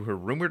north to her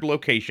rumored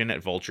location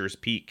at Vulture's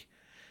Peak.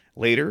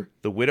 Later,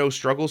 the Widow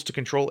struggles to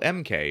control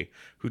MK,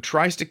 who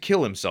tries to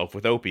kill himself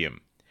with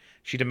opium.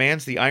 She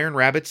demands the Iron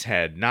Rabbit's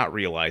head, not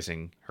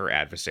realizing her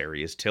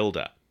adversary is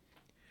Tilda.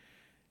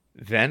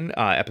 Then,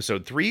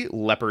 Episode 3,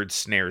 Leopard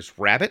Snares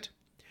Rabbit.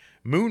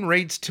 Moon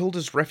raids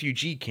Tilda's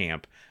refugee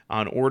camp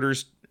on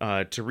orders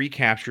to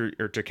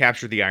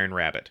capture the Iron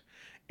Rabbit,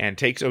 and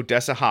takes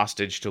Odessa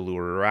hostage to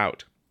lure her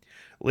out.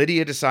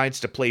 Lydia decides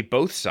to play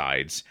both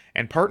sides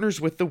and partners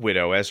with the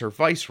Widow as her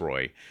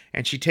viceroy,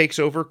 and she takes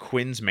over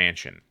Quinn's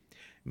mansion.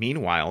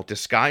 Meanwhile,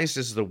 disguised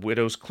as the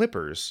widow's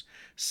clippers,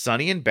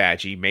 Sunny and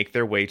Badgie make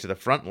their way to the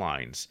front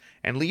lines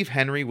and leave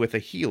Henry with a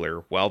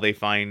healer while they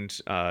find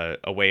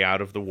a way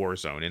out of the war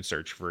zone in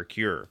search for a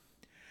cure.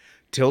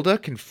 Tilda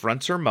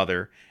confronts her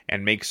mother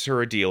and makes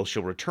her a deal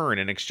she'll return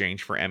in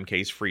exchange for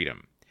MK's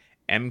freedom.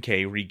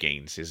 MK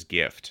regains his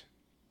gift.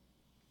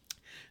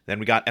 Then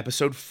we got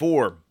episode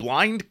 4,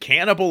 Blind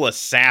Cannibal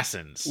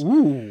Assassins.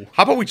 Ooh.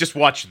 How about we just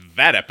watch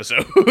that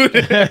episode?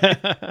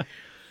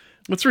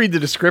 Let's read the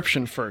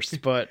description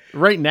first, but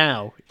right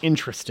now,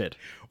 interested.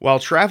 While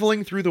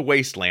traveling through the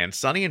wasteland,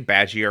 Sunny and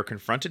Badgie are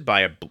confronted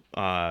by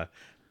a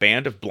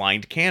band of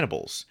blind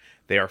cannibals.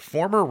 They are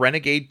former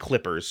renegade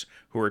clippers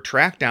who were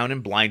tracked down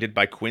and blinded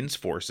by Quinn's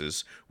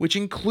forces, which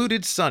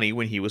included Sunny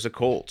when he was a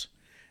colt.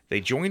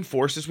 They join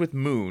forces with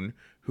Moon,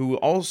 who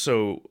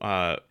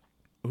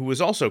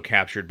was also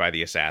captured by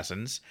the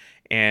assassins,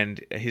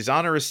 and his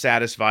honor is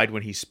satisfied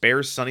when he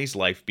spares Sunny's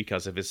life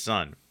because of his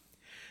son.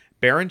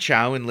 Baron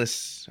Chow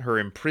enlists her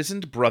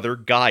imprisoned brother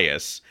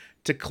Gaius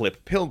to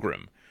clip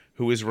Pilgrim,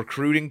 who is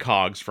recruiting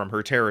cogs from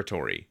her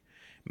territory.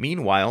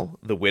 Meanwhile,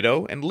 the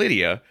widow and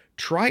Lydia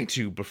try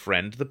to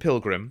befriend the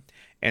Pilgrim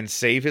and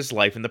save his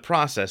life in the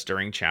process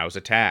during Chow's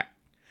attack.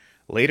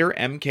 Later,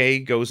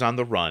 MK goes on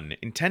the run,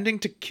 intending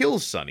to kill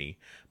Sunny,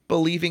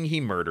 believing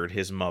he murdered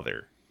his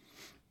mother.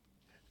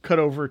 Cut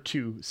over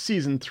to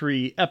Season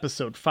 3,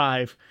 Episode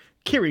 5,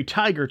 Carry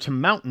Tiger to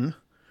Mountain.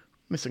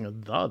 Missing a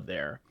 "the"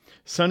 there.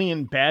 Sunny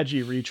and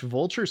Badgie reach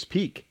Vulture's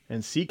Peak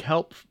and seek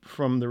help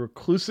from the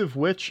reclusive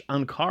witch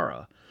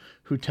Ankara,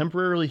 who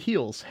temporarily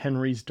heals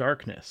Henry's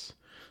darkness.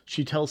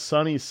 She tells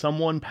Sunny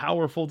someone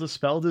powerful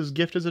dispelled his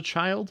gift as a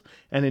child,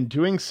 and in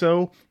doing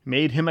so,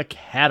 made him a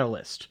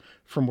catalyst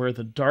from where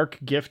the dark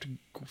gift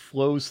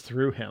flows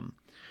through him.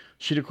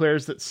 She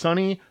declares that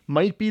Sunny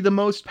might be the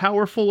most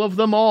powerful of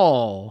them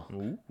all.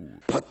 Ooh.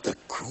 But the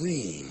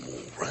cream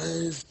will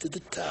rise to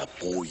the top,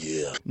 oh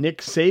yeah.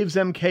 Nick saves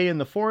MK in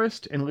the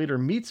forest and later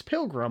meets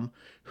Pilgrim,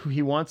 who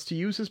he wants to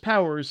use his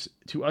powers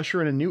to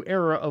usher in a new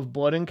era of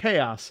blood and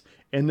chaos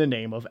in the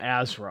name of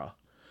Azra.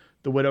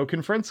 The widow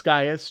confronts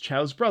Gaius,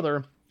 Chow's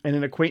brother, and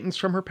an acquaintance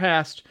from her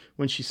past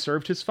when she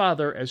served his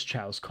father as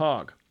Chow's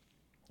cog.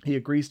 He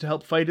agrees to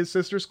help fight his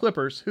sister's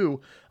clippers,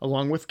 who,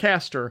 along with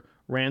Castor,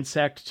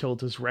 ransacked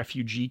Tilda's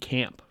refugee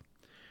camp.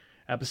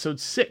 Episode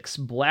 6,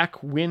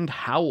 Black Wind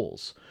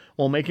Howls.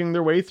 While making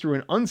their way through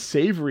an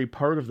unsavory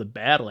part of the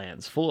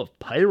Badlands full of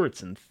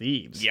pirates and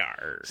thieves,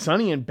 Yarr.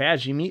 Sunny and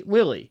Badgie meet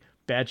Lily,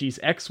 Badgie's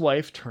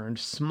ex-wife turned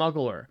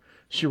smuggler.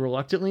 She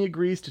reluctantly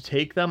agrees to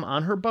take them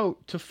on her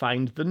boat to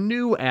find the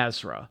new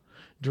Azra.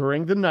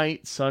 During the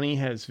night, Sunny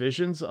has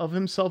visions of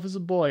himself as a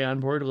boy on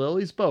board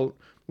Lily's boat,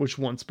 which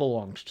once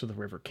belonged to the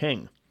River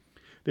King.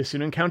 They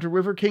soon encounter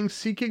River Kings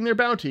seeking their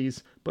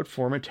bounties, but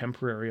form a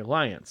temporary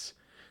alliance.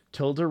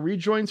 Tilda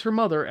rejoins her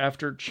mother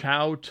after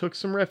Chow took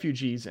some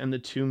refugees, and the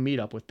two meet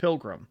up with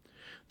Pilgrim.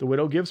 The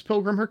widow gives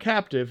Pilgrim her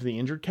captive, the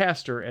injured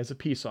Castor, as a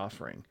peace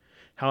offering.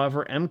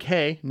 However,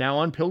 MK, now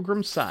on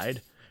Pilgrim's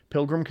side,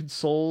 Pilgrim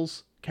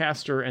consoles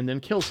Castor and then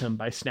kills him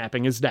by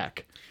snapping his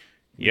neck.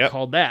 Yep.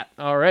 Called that.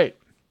 All right.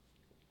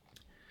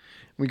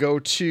 We go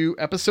to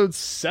episode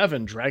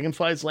 7,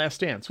 Dragonfly's Last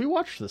Dance. We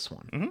watched this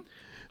one. Mm-hmm.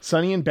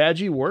 Sunny and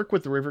Badgie work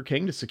with the River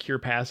King to secure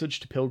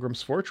passage to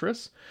Pilgrim's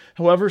Fortress.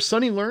 However,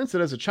 Sunny learns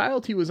that as a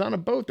child he was on a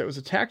boat that was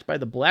attacked by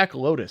the Black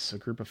Lotus, a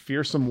group of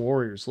fearsome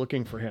warriors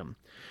looking for him.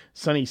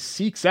 Sunny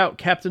seeks out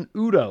Captain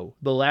Udo,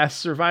 the last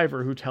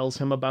survivor, who tells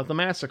him about the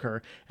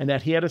massacre and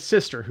that he had a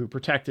sister who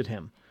protected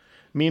him.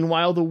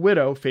 Meanwhile, the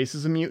widow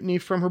faces a mutiny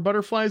from her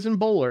butterflies and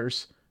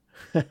bowlers.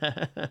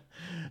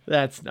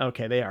 That's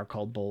okay. They are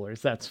called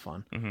bowlers. That's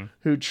fun.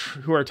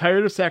 Mm-hmm. Who are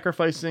tired of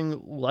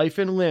sacrificing life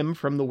and limb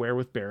from the war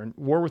with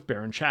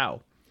Baron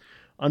Chow.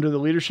 Under the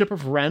leadership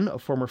of Ren, a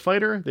former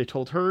fighter, they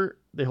hold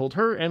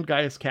her and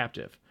Gaius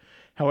captive.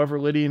 However,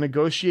 Lydia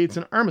negotiates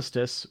an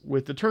armistice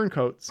with the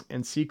turncoats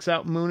and seeks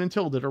out Moon and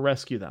Tilda to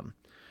rescue them.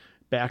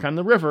 Back on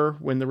the river,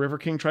 when the River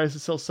King tries to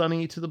sell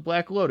Sunny to the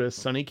Black Lotus,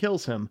 Sunny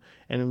kills him,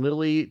 and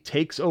Lily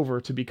takes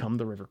over to become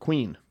the River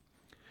Queen.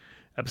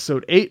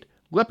 Episode 8,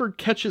 Leopard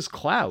Catches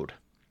Cloud.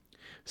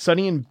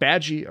 Sunny and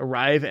Badgie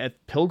arrive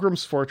at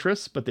Pilgrim's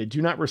Fortress, but they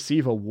do not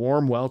receive a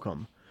warm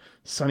welcome.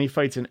 Sunny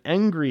fights an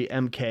angry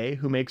MK,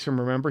 who makes him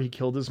remember he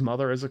killed his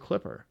mother as a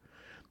clipper.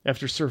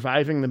 After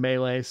surviving the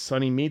melee,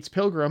 Sunny meets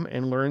Pilgrim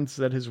and learns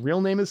that his real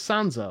name is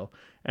Sanzo,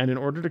 and in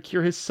order to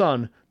cure his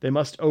son, they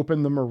must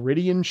open the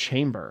Meridian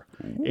Chamber,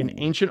 an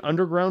ancient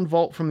underground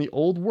vault from the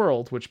old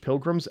world which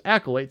Pilgrim's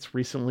acolytes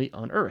recently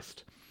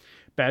unearthed.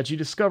 Badgie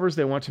discovers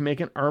they want to make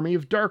an army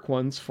of Dark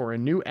Ones for a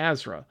new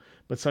Azra,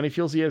 but Sunny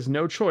feels he has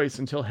no choice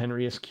until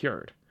Henry is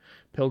cured.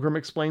 Pilgrim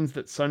explains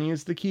that Sunny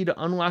is the key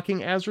to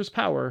unlocking Azra's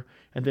power,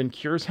 and then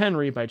cures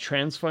Henry by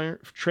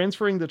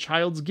transferring the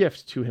child's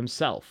gift to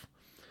himself.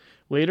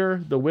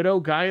 Later, the widow,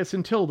 Gaius,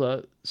 and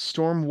Tilda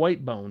storm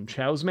Whitebone,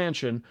 Chow's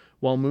mansion,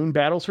 while Moon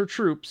battles her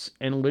troops,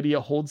 and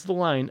Lydia holds the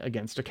line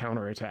against a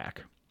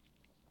counterattack.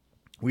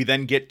 We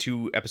then get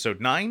to episode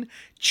 9,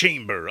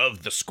 Chamber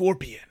of the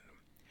Scorpion.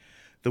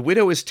 The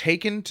widow is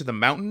taken to the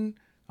mountain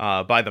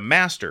by the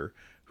Master,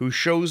 who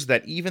shows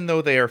that even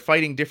though they are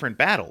fighting different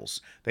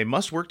battles, they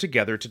must work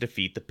together to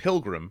defeat the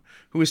Pilgrim,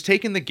 who has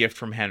taken the gift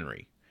from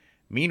Henry.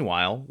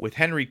 Meanwhile, with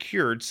Henry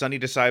cured, Sonny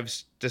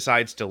decides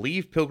to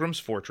leave Pilgrim's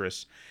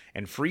fortress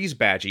and frees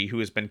Badgie, who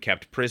has been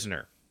kept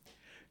prisoner.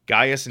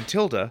 Gaius and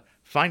Tilda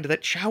find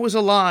that Chow is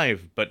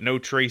alive, but no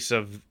trace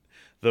of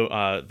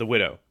the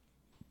widow.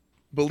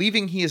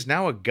 Believing he is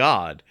now a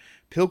god,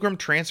 Pilgrim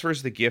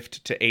transfers the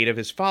gift to 8 of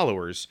his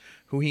followers,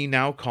 who he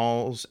now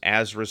calls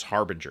Azra's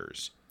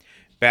Harbingers.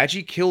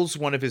 Badgie kills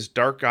one of his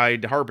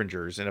dark-eyed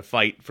Harbingers in a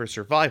fight for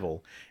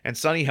survival, and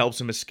Sonny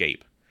helps him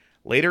escape.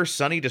 Later,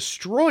 Sonny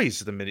destroys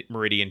the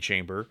Meridian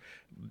Chamber,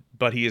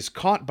 but he is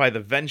caught by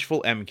the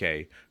vengeful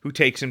MK, who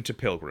takes him to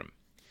Pilgrim.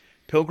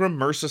 Pilgrim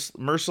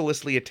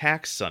mercilessly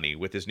attacks Sonny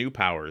with his new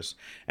powers,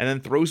 and then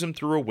throws him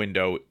through a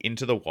window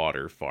into the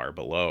water far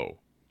below.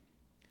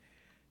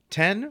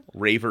 10.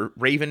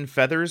 Raven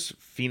Feathers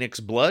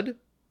Phoenix Blood.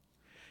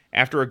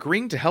 After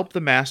agreeing to help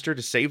the Master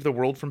to save the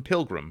world from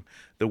Pilgrim,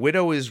 the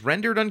widow is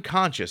rendered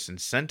unconscious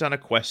and sent on a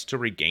quest to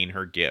regain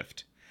her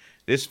gift.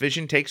 This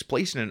vision takes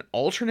place in an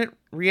alternate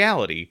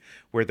reality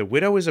where the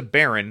widow is a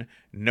baron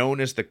known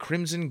as the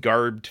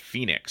Crimson-Garbed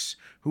Phoenix,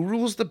 who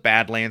rules the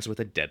Badlands with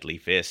a deadly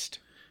fist.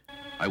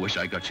 I wish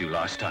I got you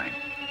last time.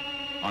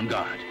 On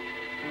guard.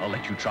 I'll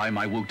let you try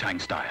my Wu-Tang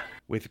style.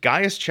 With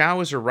Gaius Chow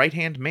as her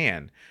right-hand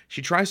man,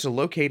 she tries to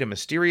locate a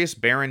mysterious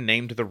baron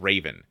named the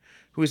Raven,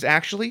 who is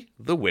actually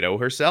the widow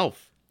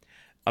herself.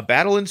 A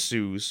battle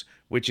ensues,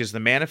 which is the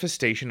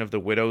manifestation of the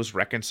widow's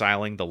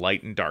reconciling the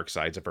light and dark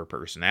sides of her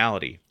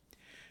personality.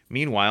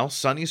 Meanwhile,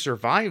 Sonny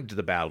survived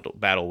the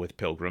battle with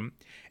Pilgrim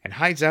and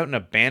hides out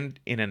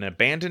in an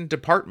abandoned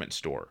department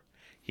store.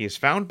 He is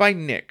found by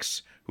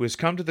Nyx, who has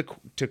come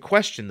to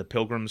question the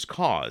Pilgrim's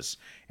cause,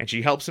 and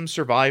she helps him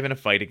survive in a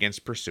fight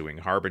against pursuing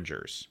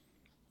Harbingers.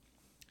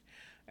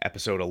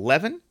 Episode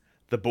 11,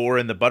 The Boar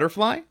and the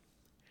Butterfly.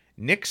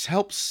 Nyx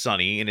helps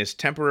Sonny in his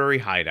temporary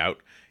hideout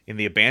in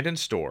the abandoned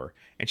store,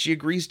 and she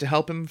agrees to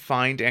help him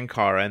find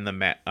Ankara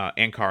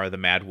the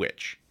Mad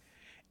Witch.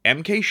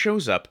 MK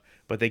shows up,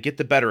 but they get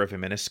the better of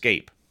him and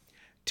escape.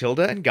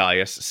 Tilda and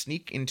Gaius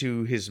sneak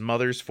into his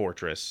mother's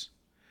fortress,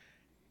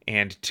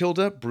 and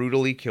Tilda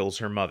brutally kills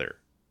her mother.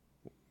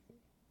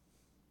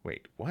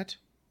 Wait, what?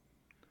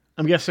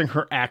 I'm guessing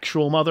her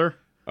actual mother.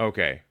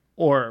 Okay.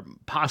 Or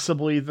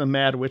possibly the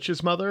Mad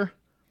Witch's mother.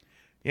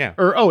 Yeah.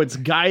 Or, it's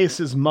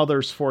Gaius's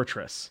mother's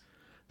fortress.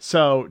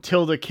 So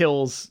Tilda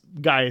kills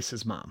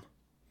Gaius's mom.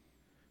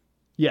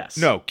 Yes.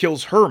 No,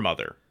 kills her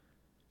mother.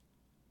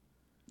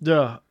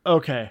 Duh.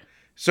 Okay.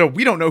 So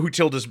we don't know who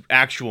Tilda's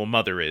actual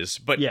mother is,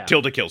 but yeah.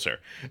 Tilda kills her.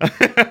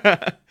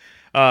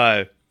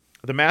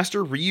 The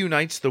Master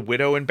reunites the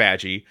widow and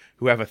Badgie,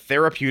 who have a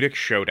therapeutic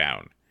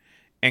showdown.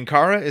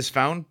 Ankara is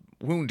found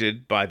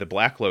wounded by the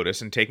Black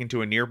Lotus and taken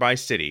to a nearby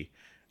city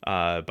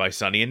by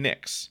Sonny and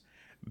Nyx.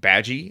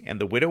 Badgie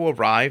and the widow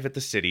arrive at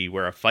the city,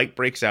 where a fight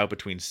breaks out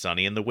between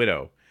Sonny and the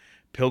widow.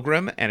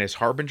 Pilgrim and his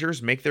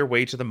Harbingers make their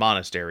way to the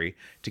monastery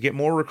to get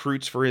more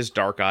recruits for his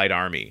dark-eyed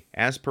army,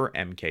 as per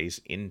MK's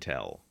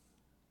intel.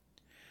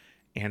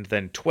 And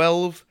then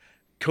 12,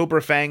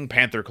 Cobra Fang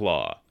Panther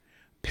Claw.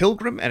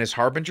 Pilgrim and his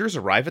Harbingers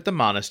arrive at the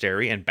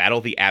monastery and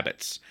battle the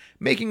abbots,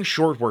 making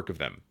short work of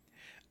them.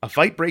 A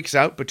fight breaks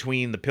out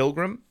between the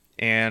Pilgrim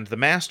and the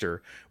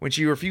Master when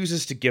she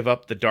refuses to give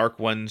up the Dark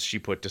Ones she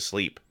put to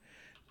sleep.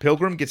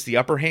 Pilgrim gets the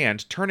upper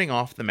hand, turning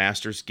off the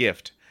Master's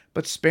gift,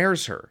 but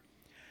spares her.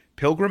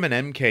 Pilgrim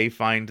and MK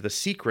find the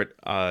secret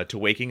to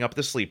waking up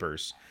the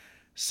sleepers.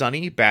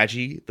 Sonny,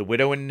 Badgie, the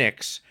widow, and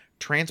Nyx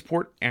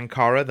transport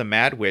Ankara the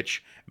Mad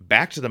Witch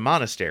back to the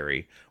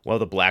monastery while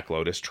the Black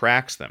Lotus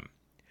tracks them.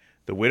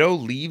 The widow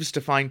leaves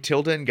to find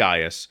Tilda and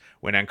Gaius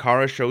when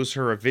Ankara shows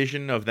her a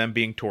vision of them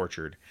being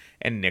tortured,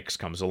 and Nyx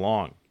comes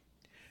along.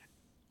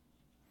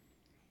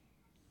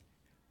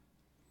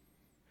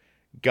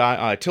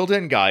 Tilda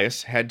and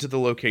Gaius head to the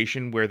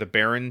location where the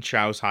Baron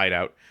Chow's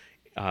hideout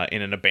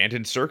in an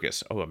abandoned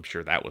circus. Oh, I'm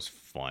sure that was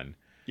fun.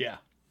 Yeah.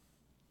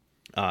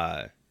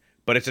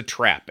 But it's a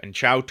trap, and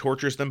Chow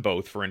tortures them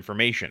both for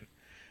information.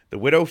 The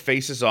widow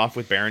faces off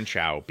with Baron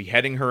Chow,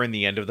 beheading her in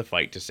the end of the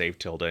fight to save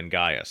Tilda and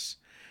Gaius.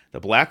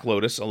 The Black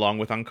Lotus, along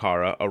with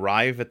Ankara,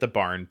 arrive at the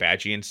barn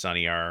Badgie and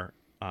Sonny are,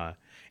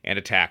 and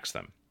attacks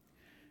them.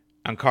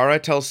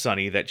 Ankara tells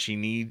Sonny that he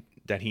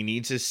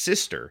needs his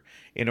sister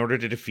in order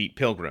to defeat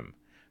Pilgrim.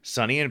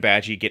 Sonny and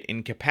Badgie get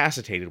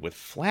incapacitated with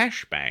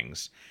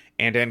flashbangs,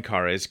 and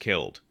Ankara is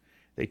killed.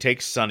 They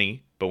take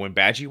Sonny, but when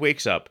Badgie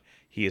wakes up,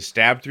 he is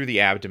stabbed through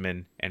the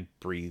abdomen and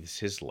breathes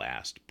his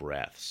last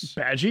breaths.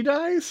 Badgie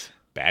dies?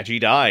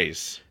 Badgie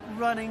dies.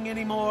 Running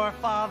anymore,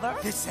 father?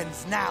 This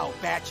ends now,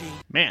 Badgie.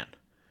 Man.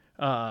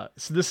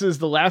 So this is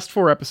the last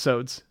 4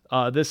 episodes.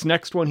 This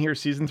next one here,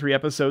 season 3,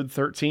 episode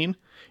 13,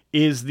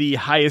 is the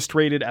highest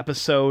rated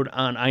episode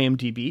on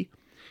IMDb.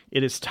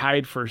 It is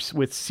tied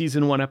with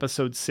season 1,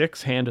 episode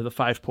 6, Hand of the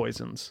Five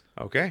Poisons.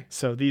 Okay.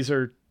 So these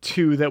are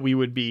 2 that we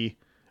would be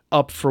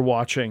up for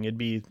watching. It'd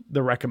be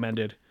the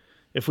recommended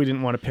if we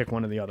didn't want to pick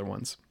one of the other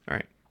ones. All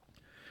right.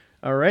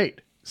 All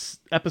right.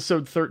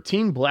 Episode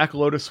 13, Black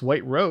Lotus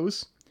White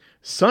Rose.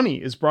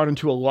 Sunny is brought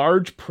into a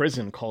large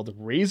prison called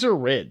Razor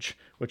Ridge,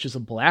 which is a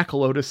Black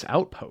Lotus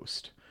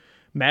outpost.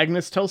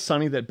 Magnus tells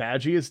Sunny that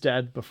Badgie is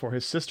dead before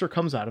his sister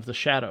comes out of the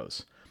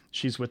shadows.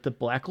 She's with the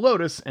Black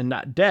Lotus and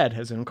not dead,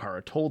 as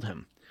Ankara told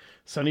him.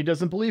 Sunny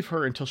doesn't believe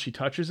her until she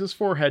touches his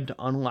forehead to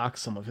unlock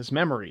some of his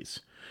memories.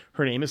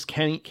 Her name is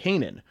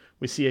Kanan.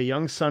 We see a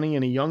young Sunny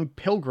and a young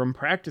Pilgrim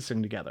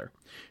practicing together.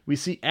 We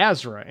see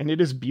Azra, and it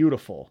is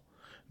beautiful.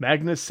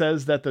 Magnus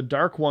says that the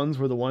Dark Ones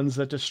were the ones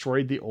that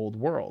destroyed the old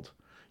world.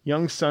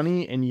 Young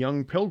Sunny and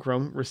young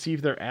Pilgrim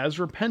receive their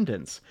Azra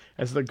pendants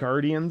as the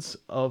guardians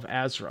of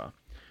Azra.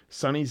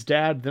 Sunny's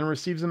dad then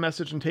receives a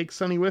message and takes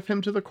Sunny with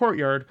him to the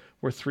courtyard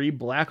where 3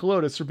 Black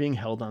Lotus are being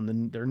held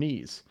on their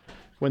knees.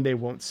 When they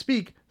won't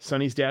speak,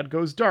 Sunny's dad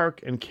goes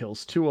dark and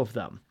kills 2 of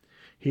them.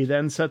 He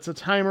then sets a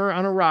timer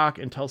on a rock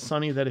and tells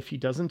Sunny that if he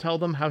doesn't tell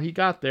them how he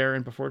got there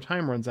and before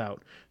time runs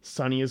out,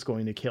 Sunny is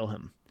going to kill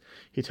him.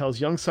 He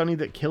tells young Sunny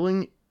that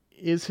killing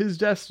is his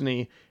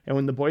destiny, and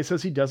when the boy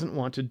says he doesn't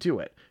want to do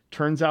it,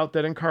 turns out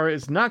that Ankara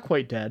is not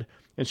quite dead,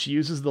 and she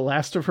uses the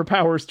last of her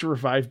powers to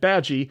revive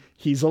Badgie.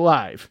 He's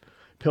alive.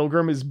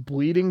 Pilgrim is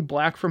bleeding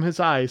black from his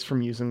eyes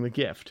from using the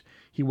gift.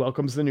 He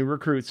welcomes the new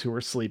recruits who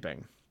are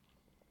sleeping.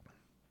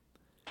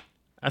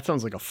 That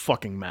sounds like a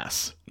fucking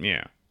mess.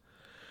 Yeah.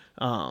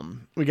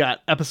 We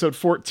got episode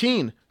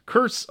 14,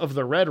 Curse of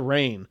the Red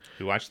Rain.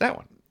 Who watched that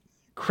one?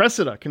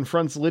 Cressida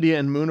confronts Lydia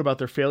and Moon about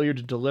their failure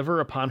to deliver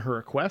upon her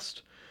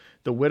request.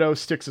 The widow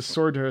sticks a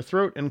sword to her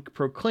throat and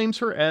proclaims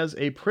her as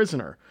a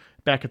prisoner.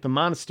 Back at the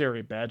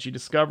monastery, Badgie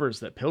discovers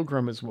that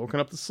Pilgrim has woken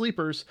up the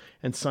sleepers,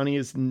 and Sunny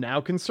is now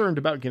concerned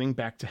about getting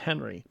back to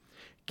Henry.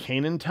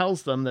 Kanan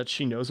tells them that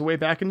she knows a way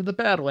back into the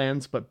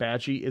Badlands, but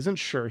Badgie isn't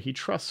sure he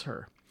trusts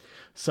her.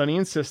 Sunny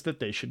insists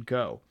that they should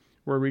go.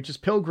 Word reaches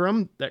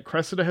Pilgrim that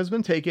Cressida has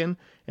been taken,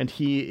 and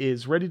he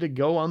is ready to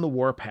go on the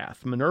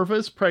warpath. Minerva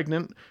is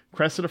pregnant.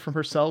 Cressida from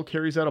her cell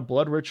carries out a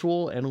blood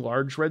ritual, and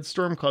large red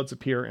storm clouds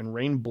appear and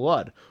rain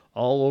blood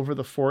all over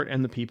the fort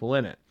and the people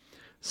in it.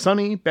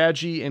 Sunny,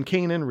 Badgie, and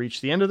Kanan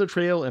reach the end of the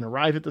trail and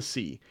arrive at the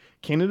sea.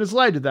 Kanan has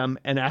lied to them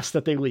and asks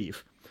that they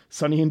leave.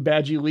 Sunny and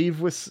Badgie leave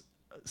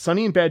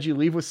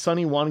with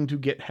Sunny wanting to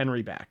get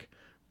Henry back.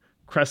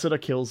 Cressida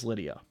kills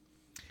Lydia.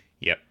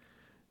 Yep.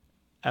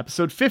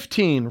 Episode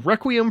 15,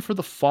 Requiem for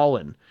the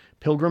Fallen.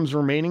 Pilgrim's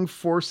remaining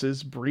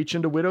forces breach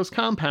into Widow's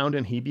compound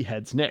and he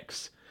beheads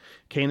Nyx.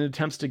 Kanan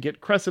attempts to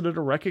get Cressida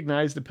to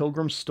recognize the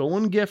Pilgrim's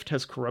stolen gift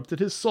has corrupted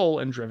his soul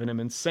and driven him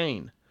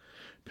insane.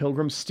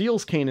 Pilgrim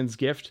steals Kanan's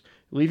gift,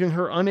 leaving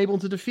her unable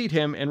to defeat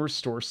him and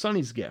restore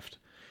Sunny's gift.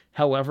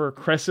 However,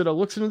 Cressida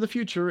looks into the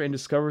future and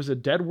discovers a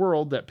dead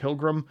world that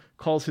Pilgrim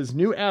calls his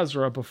new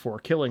Azra before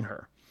killing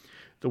her.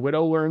 The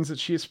widow learns that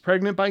she is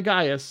pregnant by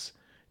Gaius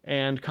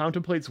and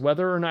contemplates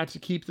whether or not to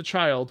keep the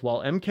child,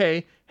 while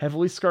MK,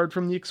 heavily scarred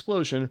from the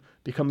explosion,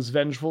 becomes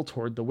vengeful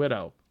toward the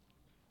widow.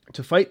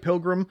 To fight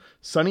Pilgrim,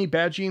 Sunny,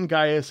 Badgie, and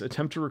Gaius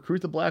attempt to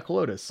recruit the Black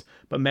Lotus,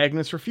 but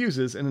Magnus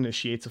refuses and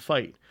initiates a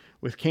fight.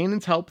 With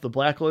Kanan's help, the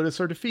Black Lotus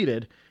are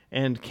defeated,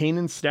 and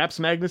Kanan snaps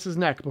Magnus's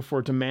neck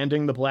before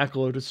demanding the Black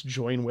Lotus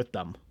join with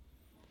them.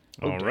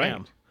 All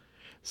right.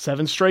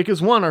 Seven Strike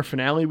is One, our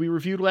finale we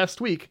reviewed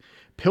last week.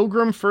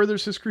 Pilgrim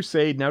furthers his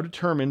crusade, now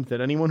determined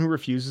that anyone who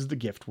refuses the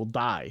gift will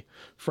die.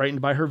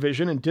 Frightened by her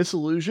vision and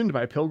disillusioned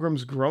by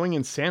Pilgrim's growing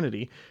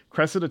insanity,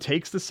 Cressida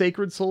takes the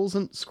sacred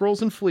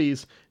scrolls and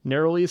flees,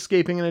 narrowly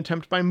escaping an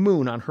attempt by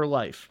Moon on her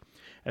life.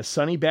 As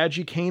Sunny,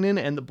 Badgie, Kanan,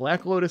 and the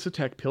Black Lotus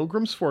attack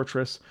Pilgrim's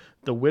fortress,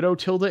 the Widow,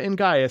 Tilda, and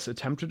Gaius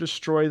attempt to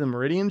destroy the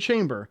Meridian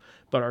Chamber,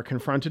 but are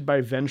confronted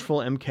by vengeful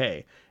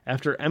MK.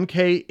 After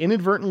MK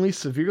inadvertently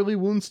severely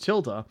wounds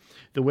Tilda,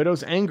 the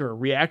Widow's anger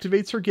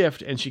reactivates her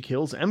gift and she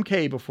kills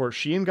MK before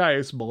she and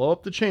Gaius blow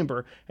up the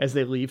chamber as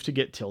they leave to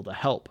get Tilda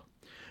help.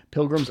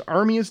 Pilgrim's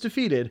army is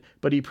defeated,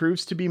 but he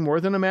proves to be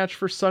more than a match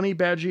for Sunny,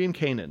 Badgie, and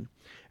Kanan.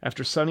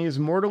 After Sunny is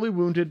mortally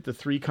wounded, the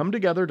three come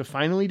together to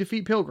finally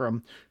defeat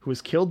Pilgrim, who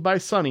is killed by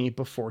Sunny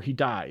before he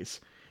dies.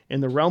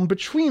 In the realm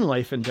between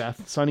life and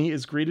death, Sunny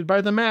is greeted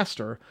by the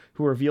Master,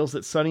 who reveals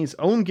that Sunny's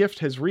own gift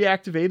has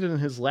reactivated in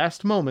his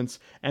last moments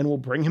and will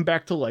bring him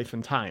back to life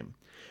in time.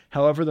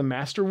 However, the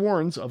Master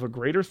warns of a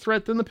greater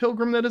threat than the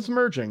Pilgrim that is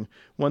emerging,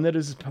 one that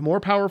is more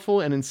powerful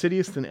and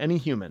insidious than any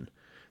human.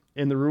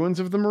 In the ruins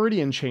of the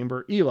Meridian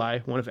Chamber, Eli,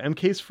 one of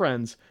MK's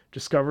friends,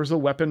 discovers a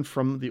weapon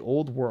from the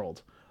old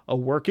world, a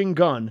working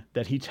gun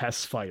that he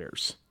tests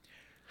fires.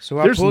 So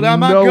I pulled out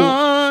my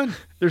gun.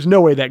 There's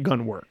no way that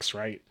gun works,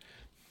 right?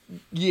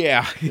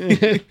 Yeah.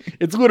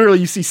 It's literally,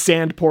 you see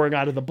sand pouring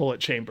out of the bullet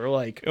chamber.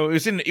 Like,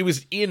 it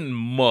was in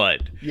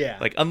mud. Yeah.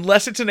 Like,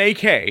 unless it's an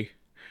AK.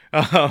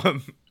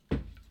 Because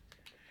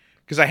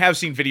I have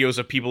seen videos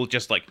of people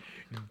just like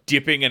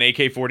dipping an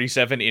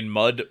AK-47 in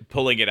mud,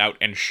 pulling it out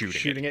and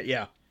shooting it.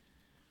 Yeah.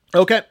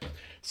 Okay.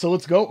 So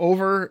let's go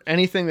over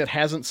anything that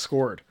hasn't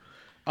scored.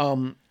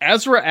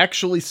 Azra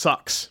actually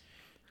sucks.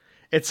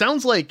 It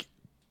sounds like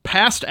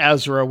past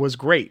Azra was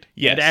great.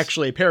 Yes. And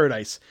actually a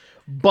paradise.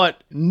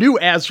 But new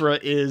Azra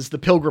is the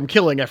Pilgrim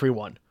killing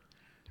everyone,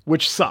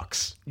 which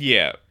sucks.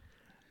 Yeah.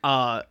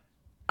 I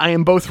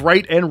am both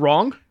right and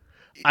wrong.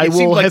 I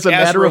seemed will, like as a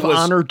matter Azra of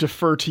honor,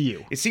 defer to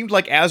you. It seemed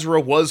like Azra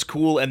was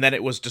cool, and then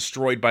it was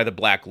destroyed by the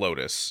Black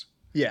Lotus.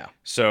 Yeah.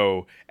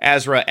 So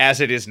Azra,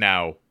 as it is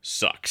now,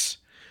 sucks.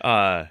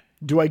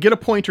 Do I get a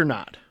point or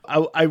not?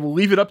 I will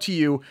leave it up to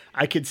you.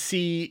 I could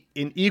see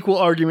an equal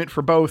argument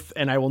for both,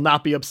 and I will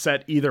not be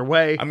upset either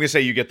way. I'm going to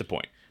say you get the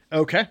point.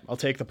 Okay, I'll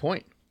take the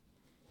point.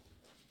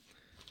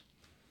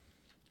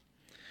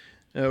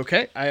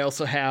 Okay, I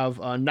also have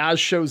Naz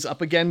shows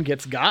up again,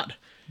 gets got.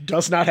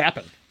 Does not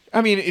happen.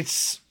 I mean,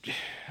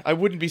 I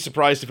wouldn't be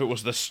surprised if it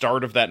was the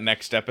start of that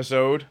next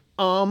episode.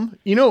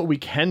 You know what we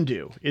can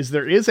do is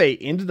there is a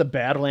Into the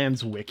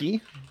Badlands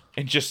wiki.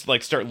 And just,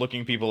 like, start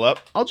looking people up?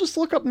 I'll just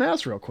look up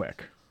Naz real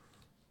quick.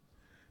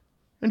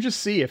 And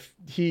just see if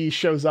he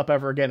shows up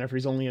ever again if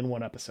he's only in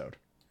one episode.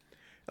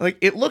 Like,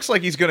 it looks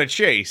like he's going to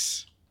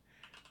chase.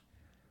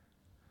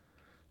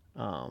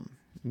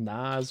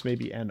 Naz,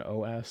 maybe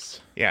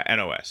N-O-S. Yeah,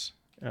 N-O-S.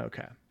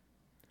 Okay.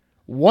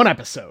 One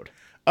episode.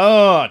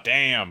 Oh,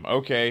 damn.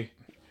 Okay.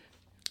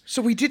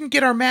 So we didn't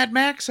get our Mad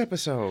Max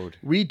episode.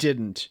 We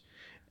didn't.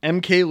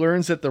 MK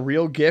learns that the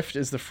real gift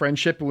is the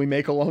friendship we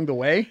make along the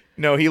way.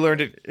 No, he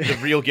learned the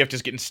real gift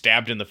is getting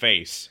stabbed in the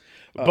face.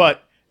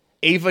 But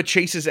Ava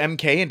chases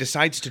MK and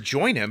decides to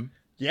join him.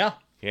 Yeah.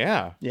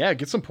 Yeah. Yeah,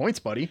 get some points,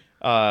 buddy.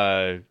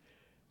 Quinn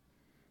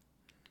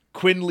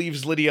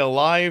leaves Lydia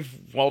alive.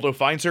 Waldo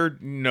finds her.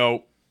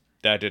 Nope.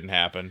 That didn't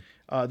happen.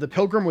 The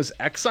Pilgrim was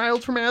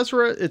exiled from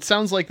Azra. It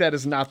sounds like that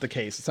is not the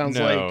case. It sounds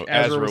like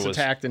Azra was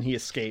attacked and he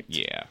escaped.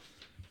 Yeah.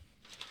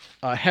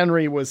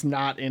 Henry was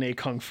not in a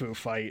kung fu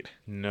fight.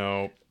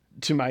 No.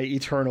 To my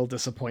eternal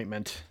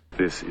disappointment.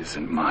 This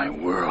isn't my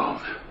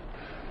world.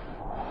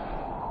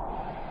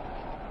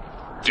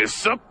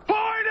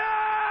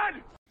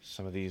 Disappointed!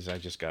 Some of these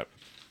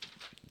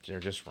they're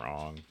just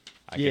wrong.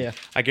 I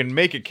can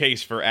make a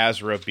case for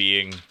Azra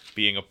being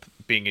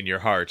in your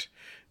heart.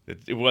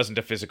 It wasn't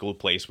a physical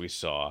place we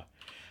saw.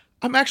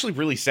 I'm actually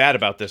really sad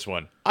about this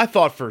one. I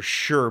thought for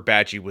sure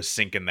Badgie was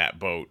sinking that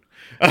boat.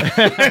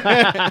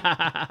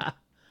 I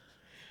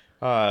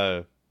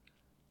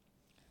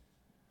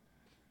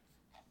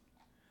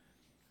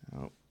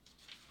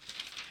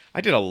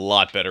did a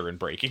lot better in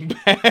Breaking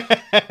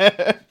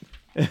Bad.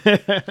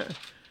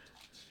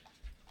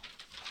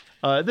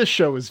 This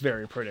show is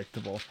very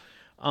predictable.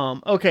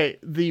 Okay,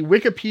 the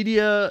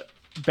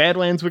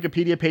Badlands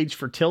Wikipedia page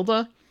for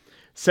Tilda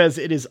says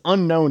it is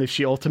unknown if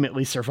she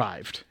ultimately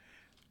survived.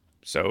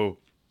 So,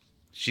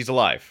 she's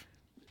alive.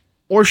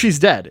 Or she's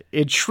dead.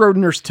 It's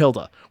Schrodinger's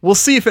Tilda. We'll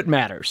see if it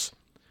matters.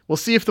 We'll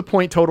see if the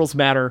point totals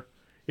matter,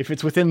 if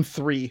it's within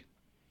 3,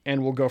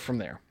 and we'll go from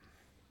there.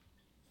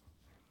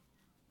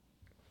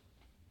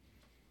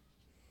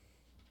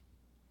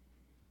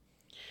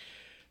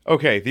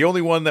 Okay, the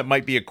only one that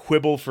might be a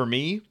quibble for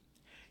me,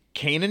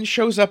 Kanan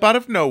shows up out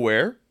of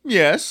nowhere,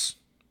 yes,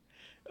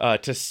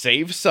 to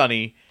save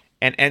Sonny,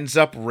 and ends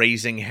up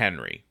raising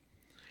Henry.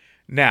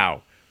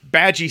 Now,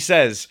 Badgie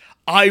says,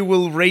 I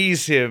will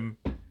raise him.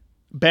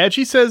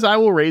 Badgie says, I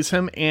will raise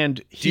him,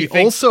 and he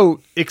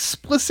also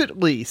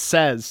explicitly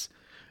says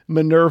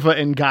Minerva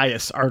and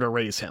Gaius are to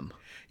raise him.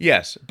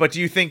 Yes, but do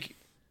you think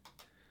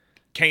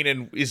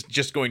Kanan is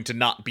just going to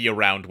not be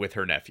around with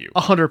her nephew?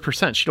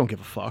 100%. She don't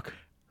give a fuck.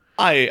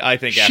 I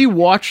think she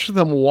watched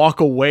them walk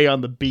away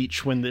on the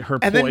beach when her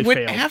ploy and then went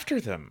failed. After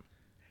them.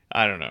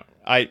 I don't know.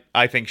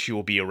 I think she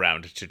will be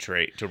around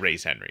to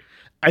raise Henry.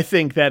 I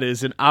think that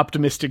is an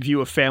optimistic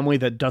view of family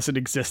that doesn't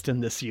exist in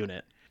this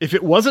unit. If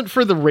it wasn't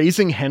for the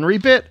raising Henry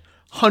bit,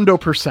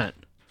 100%.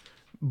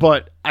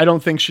 But I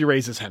don't think she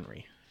raises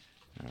Henry.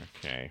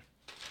 Okay.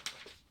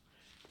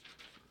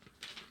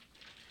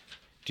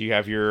 Do you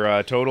have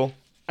your total?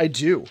 I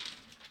do.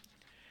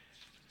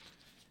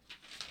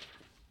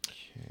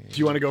 Do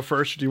you want to go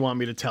first, or do you want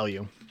me to tell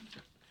you?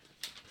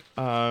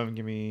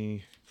 Give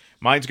me.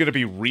 Mine's gonna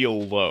be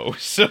real low,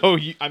 so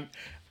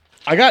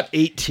I got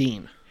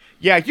 18.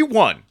 Yeah, you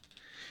won.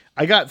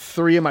 I got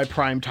 3 of my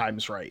prime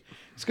times right.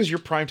 It's because your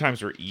prime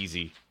times are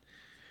easy.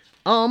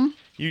 I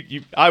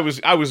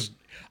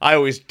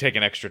always take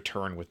an extra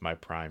turn with my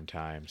prime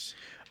times.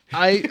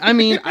 I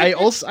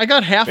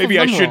got half of them wrong. Maybe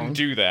I shouldn't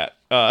do that.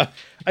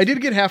 I did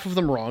get half of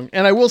them wrong,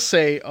 and I will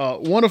say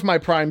one of my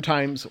prime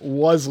times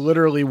was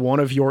literally one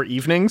of your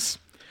evenings,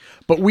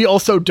 but we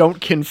also don't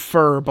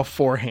confer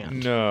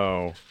beforehand.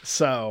 No.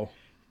 So,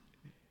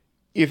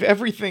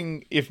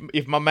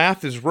 if my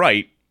math is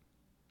right,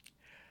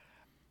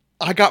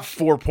 I got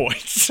 4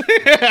 points.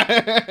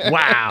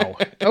 Wow.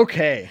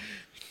 Okay.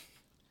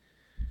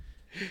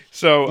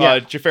 So,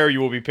 Xhafer, you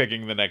will be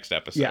picking the next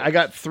episode. Yeah, I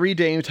got 3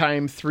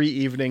 daytime, 3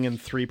 evening,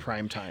 and 3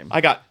 prime time.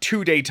 I got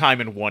 2 daytime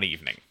and 1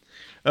 evening.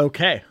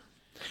 Okay.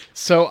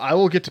 So I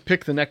will get to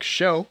pick the next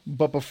show,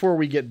 but before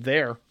we get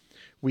there,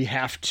 we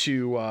have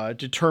to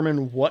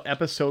determine what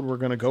episode we're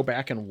going to go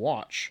back and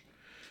watch.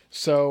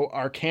 So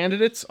our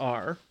candidates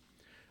are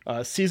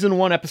Season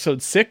 1,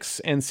 Episode 6,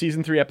 and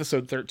Season 3,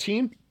 Episode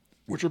 13,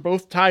 which are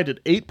both tied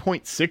at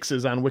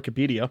 8.6s on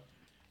Wikipedia.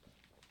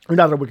 Or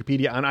not on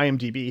Wikipedia, on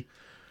IMDb.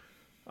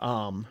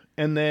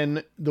 And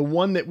then the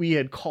one that we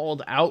had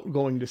called out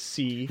going to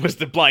see Was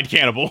the blind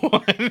cannibal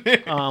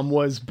one.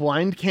 was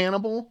Blind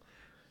Cannibal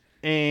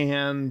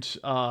and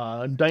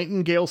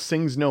Nightingale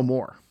Sings No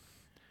More.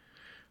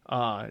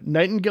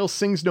 Nightingale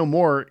Sings No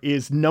More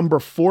is number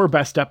 4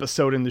 best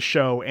episode in the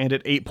show and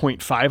at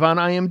 8.5 on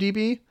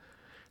IMDb.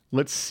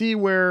 Let's see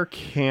where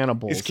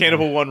Cannibal Is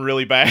Cannibal one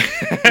really bad?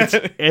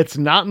 It's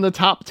not in the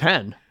top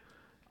 10.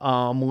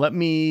 Let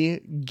me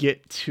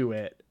get to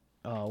it.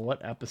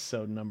 What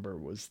episode number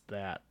was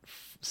that?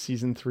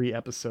 Season 3,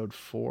 episode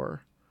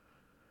 4.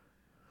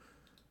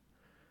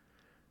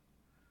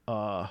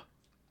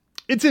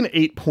 It's an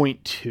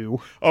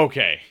 8.2.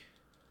 Okay.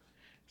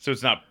 So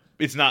it's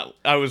not,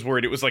 I was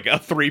worried it was like a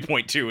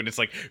 3.2 and it's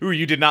like, ooh,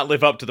 you did not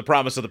live up to the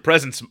promise of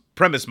the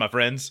premise, my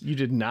friends. You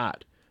did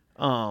not.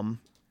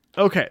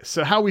 Okay,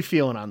 so how are we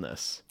feeling on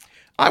this?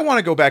 I want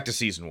to go back to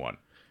season 1.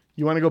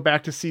 You want to go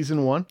back to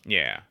season 1?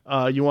 Yeah.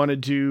 You want to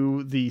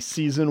do the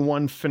season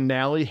 1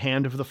 finale,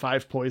 Hand of the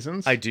Five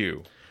Poisons? I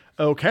do.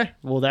 Okay,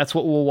 well, that's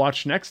what we'll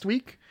watch next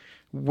week,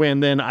 when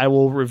then I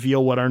will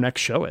reveal what our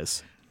next show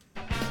is.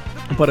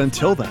 But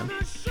until then,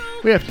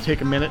 we have to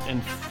take a minute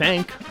and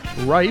thank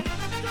Ripe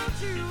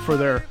for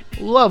their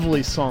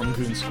lovely song,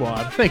 Goon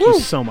Squad. Thank you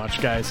so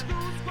much, guys.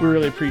 We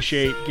really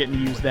appreciate getting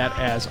to use that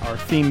as our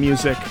theme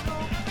music.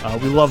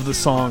 We love the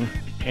song,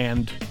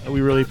 and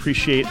we really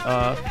appreciate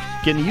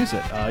getting to use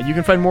it. You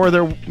can find more of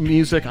their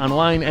music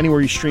online,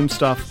 anywhere you stream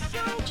stuff.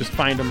 Just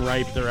find them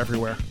Ripe. They're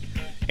everywhere.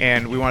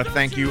 And we want to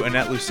thank you,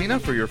 Annette Lucina,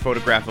 for your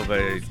photograph of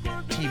a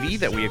TV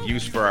that we have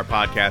used for our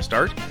podcast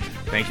art.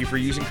 Thank you for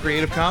using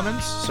Creative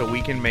Commons so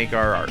we can make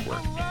our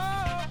artwork.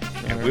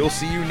 And we'll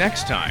see you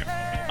next time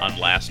on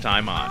Last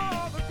Time On.